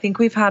shame. And I think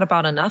we've had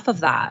about enough of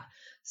that.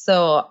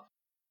 So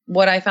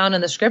what I found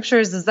in the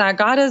scriptures is that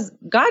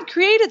God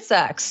created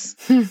sex.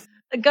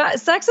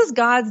 Sex is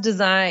God's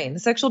design.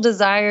 Sexual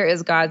desire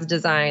is God's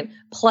design.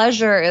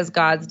 Pleasure is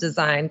God's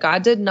design.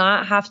 God did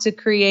not have to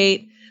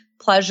create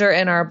pleasure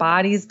in our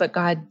bodies, but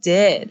God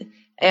did.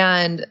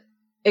 And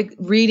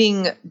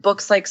reading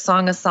books like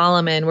Song of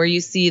Solomon, where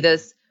you see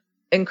this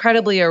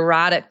incredibly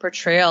erotic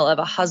portrayal of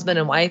a husband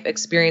and wife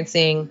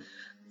experiencing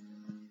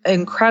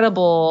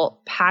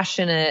incredible,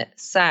 passionate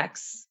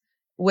sex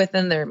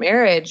within their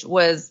marriage,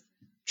 was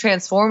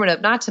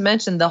transformative. Not to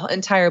mention the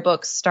entire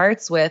book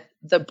starts with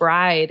the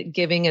bride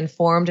giving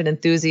informed and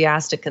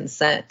enthusiastic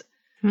consent.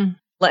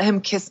 Let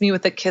him kiss me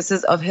with the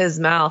kisses of his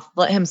mouth.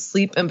 Let him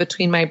sleep in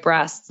between my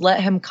breasts.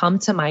 Let him come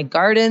to my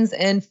gardens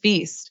and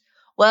feast.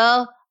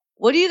 Well,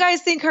 what do you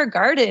guys think her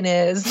garden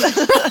is?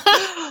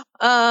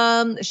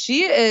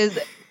 She is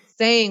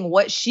saying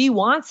what she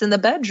wants in the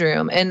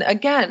bedroom. And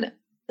again,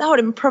 that would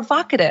have been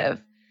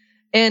provocative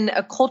in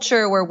a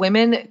culture where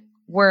women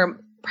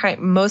were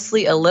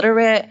mostly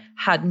illiterate,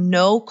 had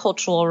no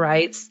cultural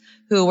rights,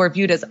 who were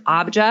viewed as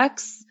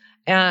objects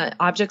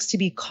to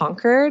be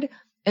conquered.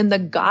 In the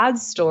God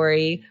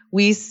story,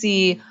 we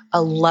see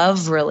a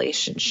love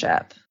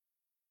relationship.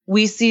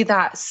 We see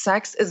that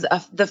sex is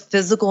the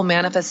physical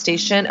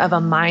manifestation of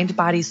a mind,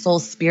 body, soul,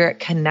 spirit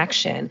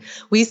connection.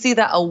 We see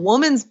that a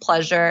woman's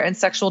pleasure and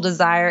sexual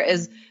desire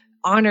is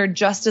honored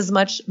just as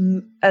much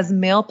as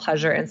male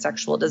pleasure and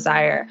sexual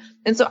desire.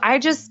 And so I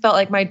just felt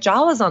like my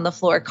jaw was on the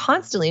floor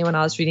constantly when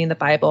I was reading the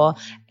Bible.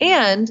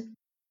 And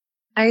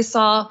I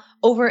saw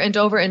over and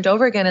over and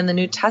over again in the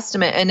New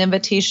Testament an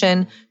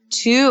invitation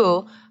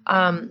to,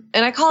 and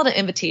I call it an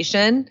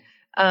invitation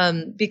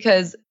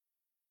because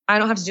I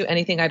don't have to do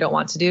anything I don't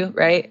want to do,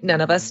 right? None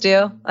of us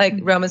do. Like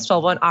Romans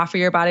 12:1, offer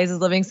your bodies as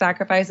living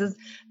sacrifices.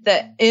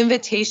 The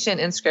invitation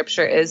in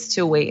scripture is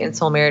to wait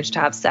until marriage to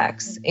have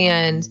sex.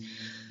 And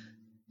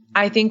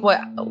I think what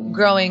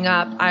growing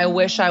up, I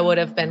wish I would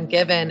have been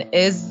given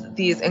is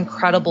these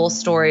incredible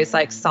stories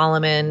like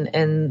Solomon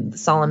and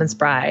Solomon's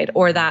Bride,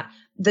 or that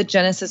the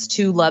Genesis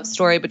 2 love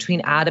story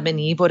between Adam and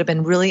Eve would have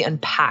been really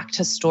unpacked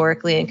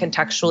historically and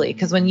contextually.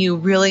 Because when you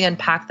really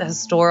unpack the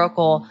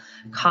historical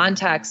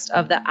context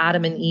of the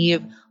Adam and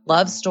Eve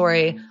love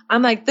story,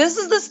 I'm like, this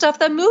is the stuff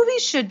that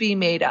movies should be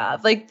made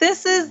of. Like,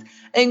 this is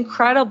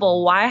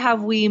incredible. Why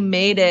have we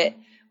made it?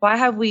 Why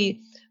have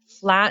we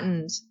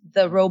flattened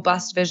the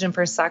robust vision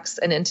for sex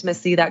and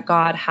intimacy that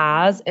God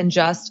has and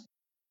just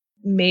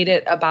made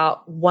it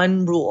about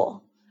one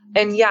rule?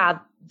 And yeah,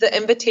 the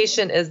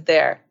invitation is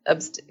there,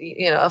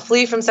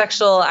 flee from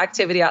sexual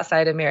activity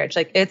outside of marriage.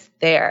 Like, it's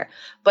there.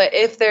 But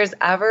if there's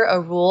ever a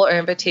rule or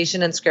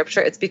invitation in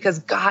scripture, it's because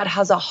God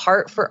has a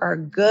heart for our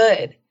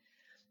good.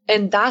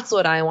 And that's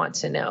what I want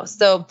to know.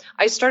 So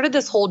I started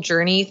this whole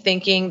journey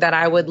thinking that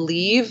I would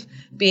leave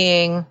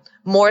being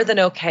more than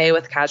okay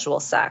with casual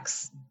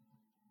sex.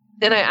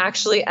 And I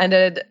actually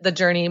ended the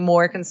journey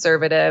more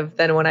conservative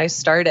than when I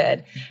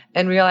started,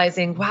 and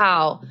realizing,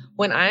 wow,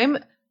 when I'm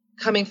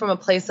coming from a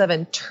place of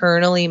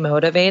internally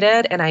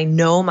motivated and I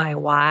know my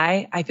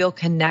why, I feel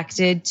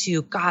connected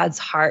to God's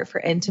heart for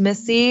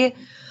intimacy,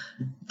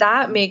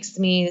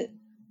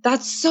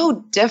 that's so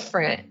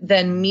different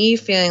than me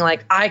feeling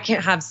like I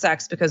can't have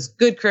sex because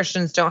good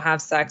Christians don't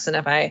have sex. And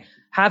if I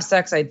have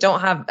sex, I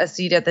don't have a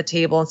seat at the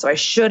table. And so I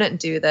shouldn't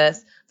do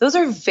this. Those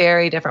are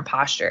very different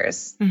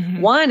postures.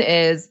 Mm-hmm. One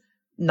is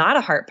not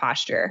a heart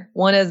posture.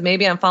 One is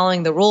maybe I'm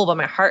following the rule, but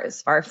my heart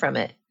is far from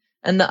it.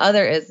 And the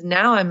other is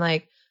now I'm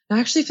like, I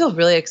actually feel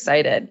really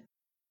excited.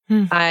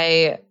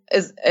 It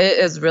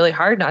is really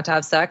hard not to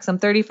have sex. I'm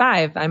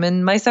 35. I'm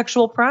in my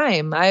sexual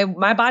prime. My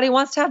body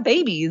wants to have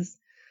babies.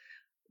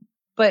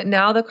 But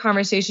now the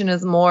conversation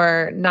is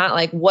more not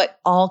like, what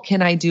all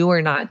can I do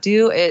or not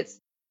do? It's,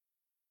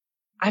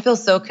 I feel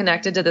so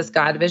connected to this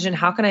God vision.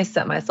 How can I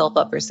set myself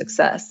up for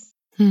success?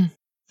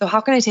 So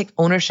how can I take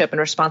ownership and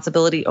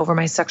responsibility over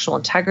my sexual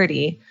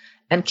integrity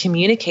and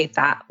communicate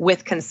that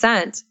with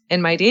consent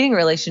in my dating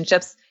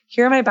relationships?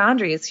 Here are my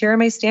boundaries. Here are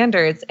my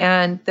standards.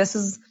 And this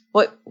is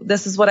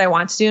what I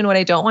want to do and what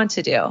I don't want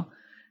to do.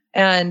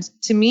 And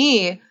to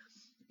me,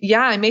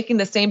 yeah, I'm making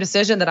the same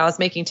decision that I was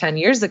making 10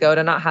 years ago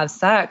to not have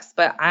sex,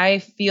 but I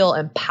feel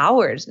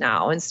empowered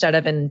now instead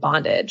of in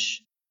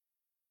bondage.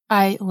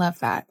 I love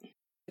that.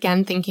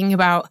 Again, thinking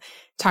about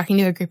talking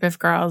to a group of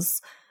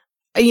girls,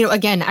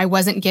 again, I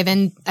wasn't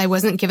given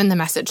the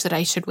message that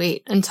I should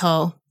wait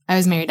until I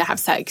was married to have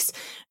sex.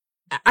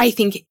 I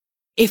think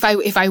if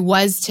I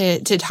was to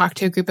talk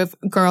to a group of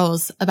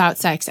girls about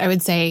sex, I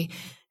would say,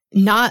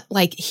 not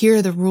like, here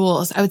are the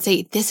rules. I would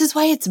say, this is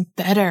why it's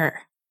better.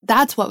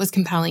 That's what was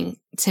compelling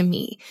to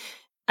me.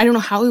 I don't know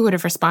how we would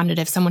have responded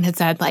if someone had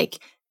said, like,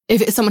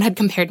 if someone had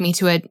compared me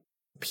to a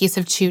piece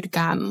of chewed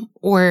gum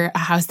or a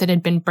house that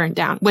had been burnt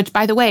down, which,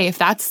 by the way, if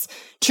that's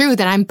true,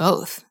 then I'm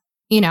both.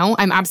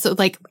 I'm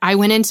absolutely, like, I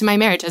went into my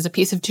marriage as a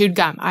piece of chewed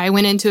gum. I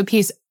went into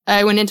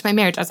my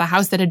marriage as a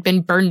house that had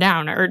been burned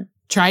down or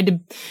tried to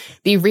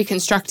be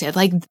reconstructed.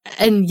 Like,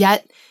 and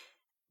yet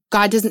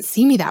God doesn't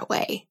see me that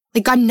way.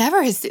 Like, God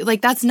never has,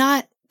 like,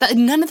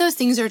 none of those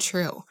things are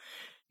true.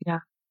 Yeah.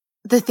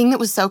 The thing that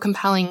was so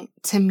compelling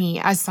to me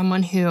as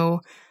someone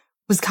who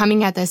was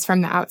coming at this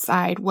from the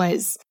outside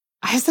was,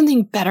 I have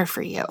something better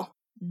for you.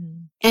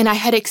 And I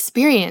had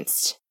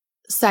experienced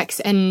sex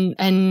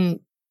and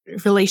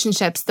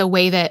relationships the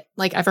way that,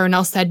 like, everyone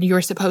else said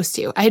you're supposed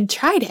to. I had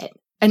tried it.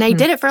 And I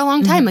did it for a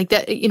long time. Like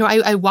that,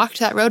 I walked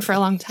that road for a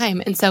long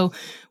time. And so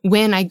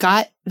when I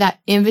got that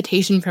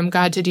invitation from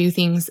God to do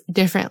things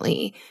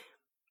differently,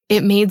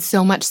 it made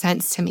so much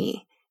sense to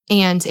me.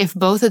 And if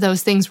both of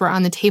those things were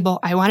on the table,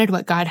 I wanted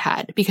what God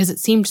had because it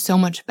seemed so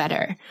much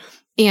better.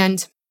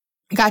 And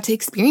I got to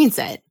experience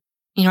it.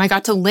 I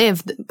got to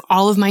live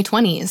all of my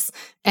 20s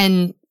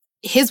and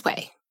His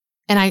way.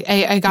 And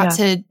I got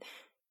to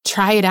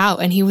try it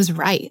out, and He was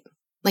right.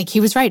 Like, He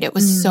was right. It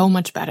was so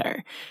much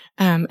better.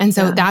 And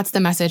so that's the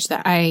message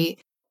that I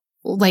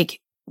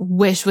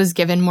wish was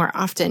given more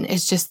often.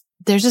 It's just,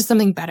 there's just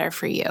something better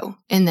for you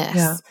in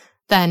this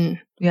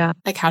than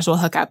a casual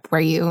hookup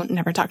where you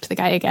never talk to the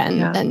guy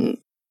again. And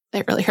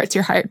that really hurts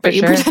your heart, but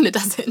you pretend it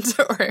doesn't.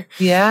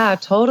 Yeah,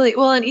 totally.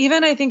 Well, and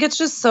even I think it's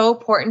just so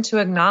important to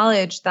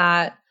acknowledge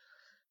that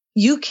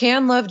you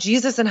can love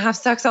Jesus and have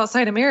sex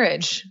outside of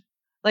marriage.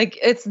 Like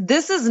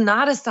this is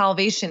not a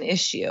salvation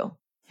issue.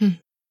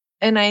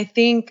 And I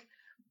think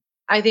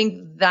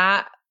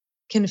that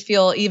can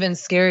feel even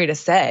scary to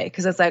say,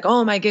 because it's like,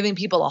 oh, am I giving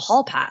people a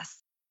hall pass?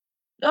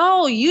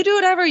 No, you do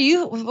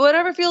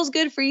whatever feels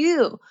good for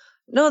you.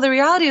 No, the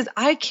reality is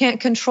I can't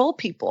control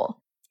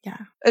people. Yeah.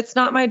 It's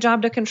not my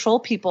job to control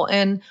people.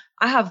 And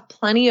I have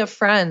plenty of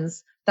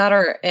friends that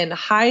are in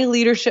high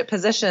leadership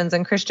positions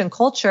in Christian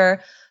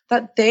culture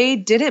that they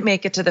didn't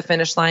make it to the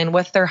finish line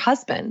with their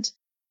husband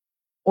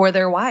or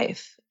their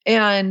wife.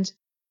 And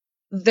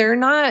they're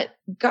not,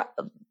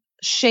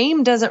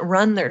 shame doesn't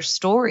run their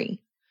story.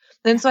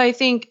 And so I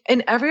think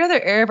in every other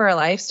area of our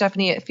life,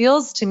 Stephanie, it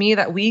feels to me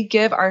that we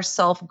give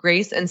ourselves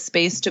grace and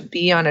space to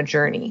be on a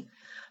journey.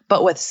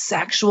 But with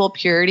sexual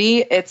purity,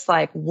 it's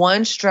like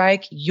one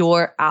strike,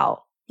 you're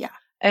out. Yeah.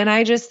 And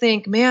I just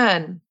think,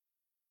 man,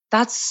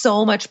 that's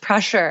so much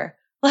pressure.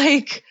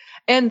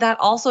 And that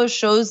also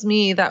shows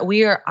me that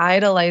we are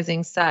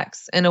idolizing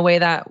sex in a way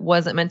that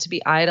wasn't meant to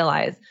be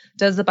idolized.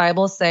 Does the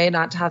Bible say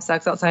not to have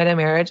sex outside of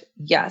marriage?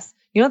 Yes.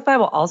 You know what the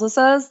Bible also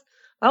says?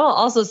 The Bible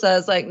also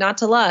says not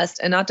to lust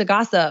and not to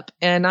gossip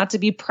and not to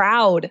be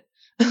proud.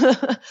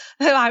 The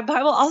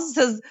Bible also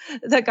says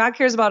that God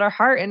cares about our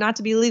heart and not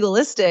to be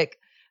legalistic.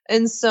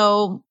 And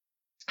so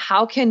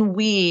how can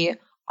we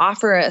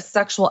offer a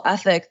sexual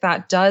ethic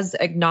that does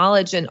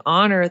acknowledge and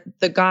honor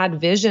the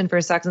God vision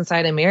for sex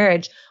inside of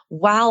marriage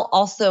while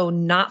also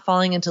not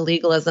falling into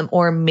legalism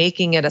or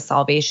making it a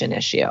salvation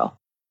issue?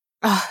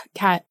 Oh,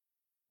 Kat,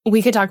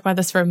 we could talk about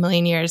this for a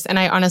million years, and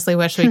I honestly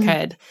wish we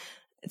could.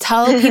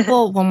 Tell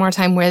people one more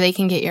time where they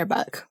can get your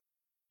book.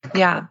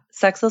 Yeah,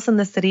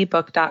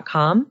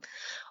 sexlessinthecitybook.com,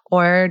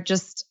 or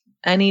just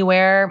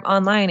anywhere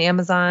online,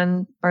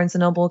 Amazon, Barnes &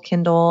 Noble,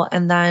 Kindle.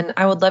 And then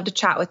I would love to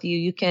chat with you.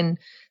 You can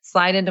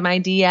slide into my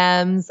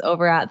DMs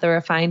over at The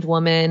Refined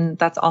Woman.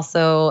 That's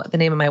also the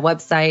name of my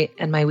website,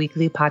 and my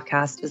weekly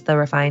podcast is The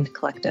Refined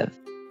Collective.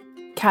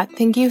 Kat,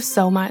 thank you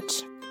so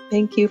much.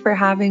 Thank you for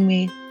having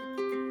me.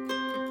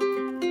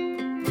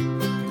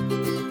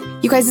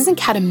 You guys, isn't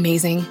Kat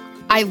amazing?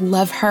 I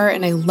love her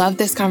and I love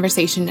this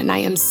conversation, and I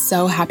am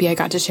so happy I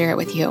got to share it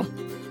with you.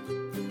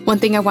 One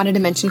thing I wanted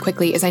to mention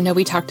quickly is I know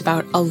we talked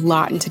about a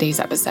lot in today's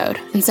episode.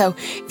 And so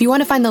if you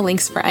want to find the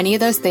links for any of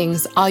those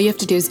things, all you have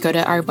to do is go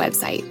to our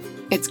website.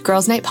 It's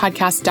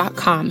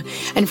girlsnightpodcast.com.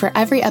 And for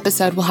every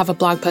episode, we'll have a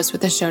blog post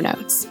with the show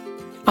notes.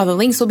 All the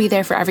links will be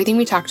there for everything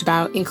we talked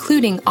about,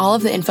 including all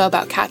of the info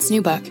about Kat's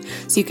new book,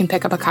 so you can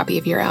pick up a copy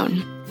of your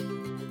own.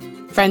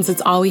 Friends,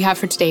 that's all we have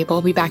for today, but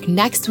we'll be back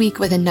next week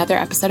with another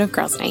episode of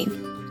Girls Night.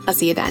 I'll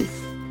see you then.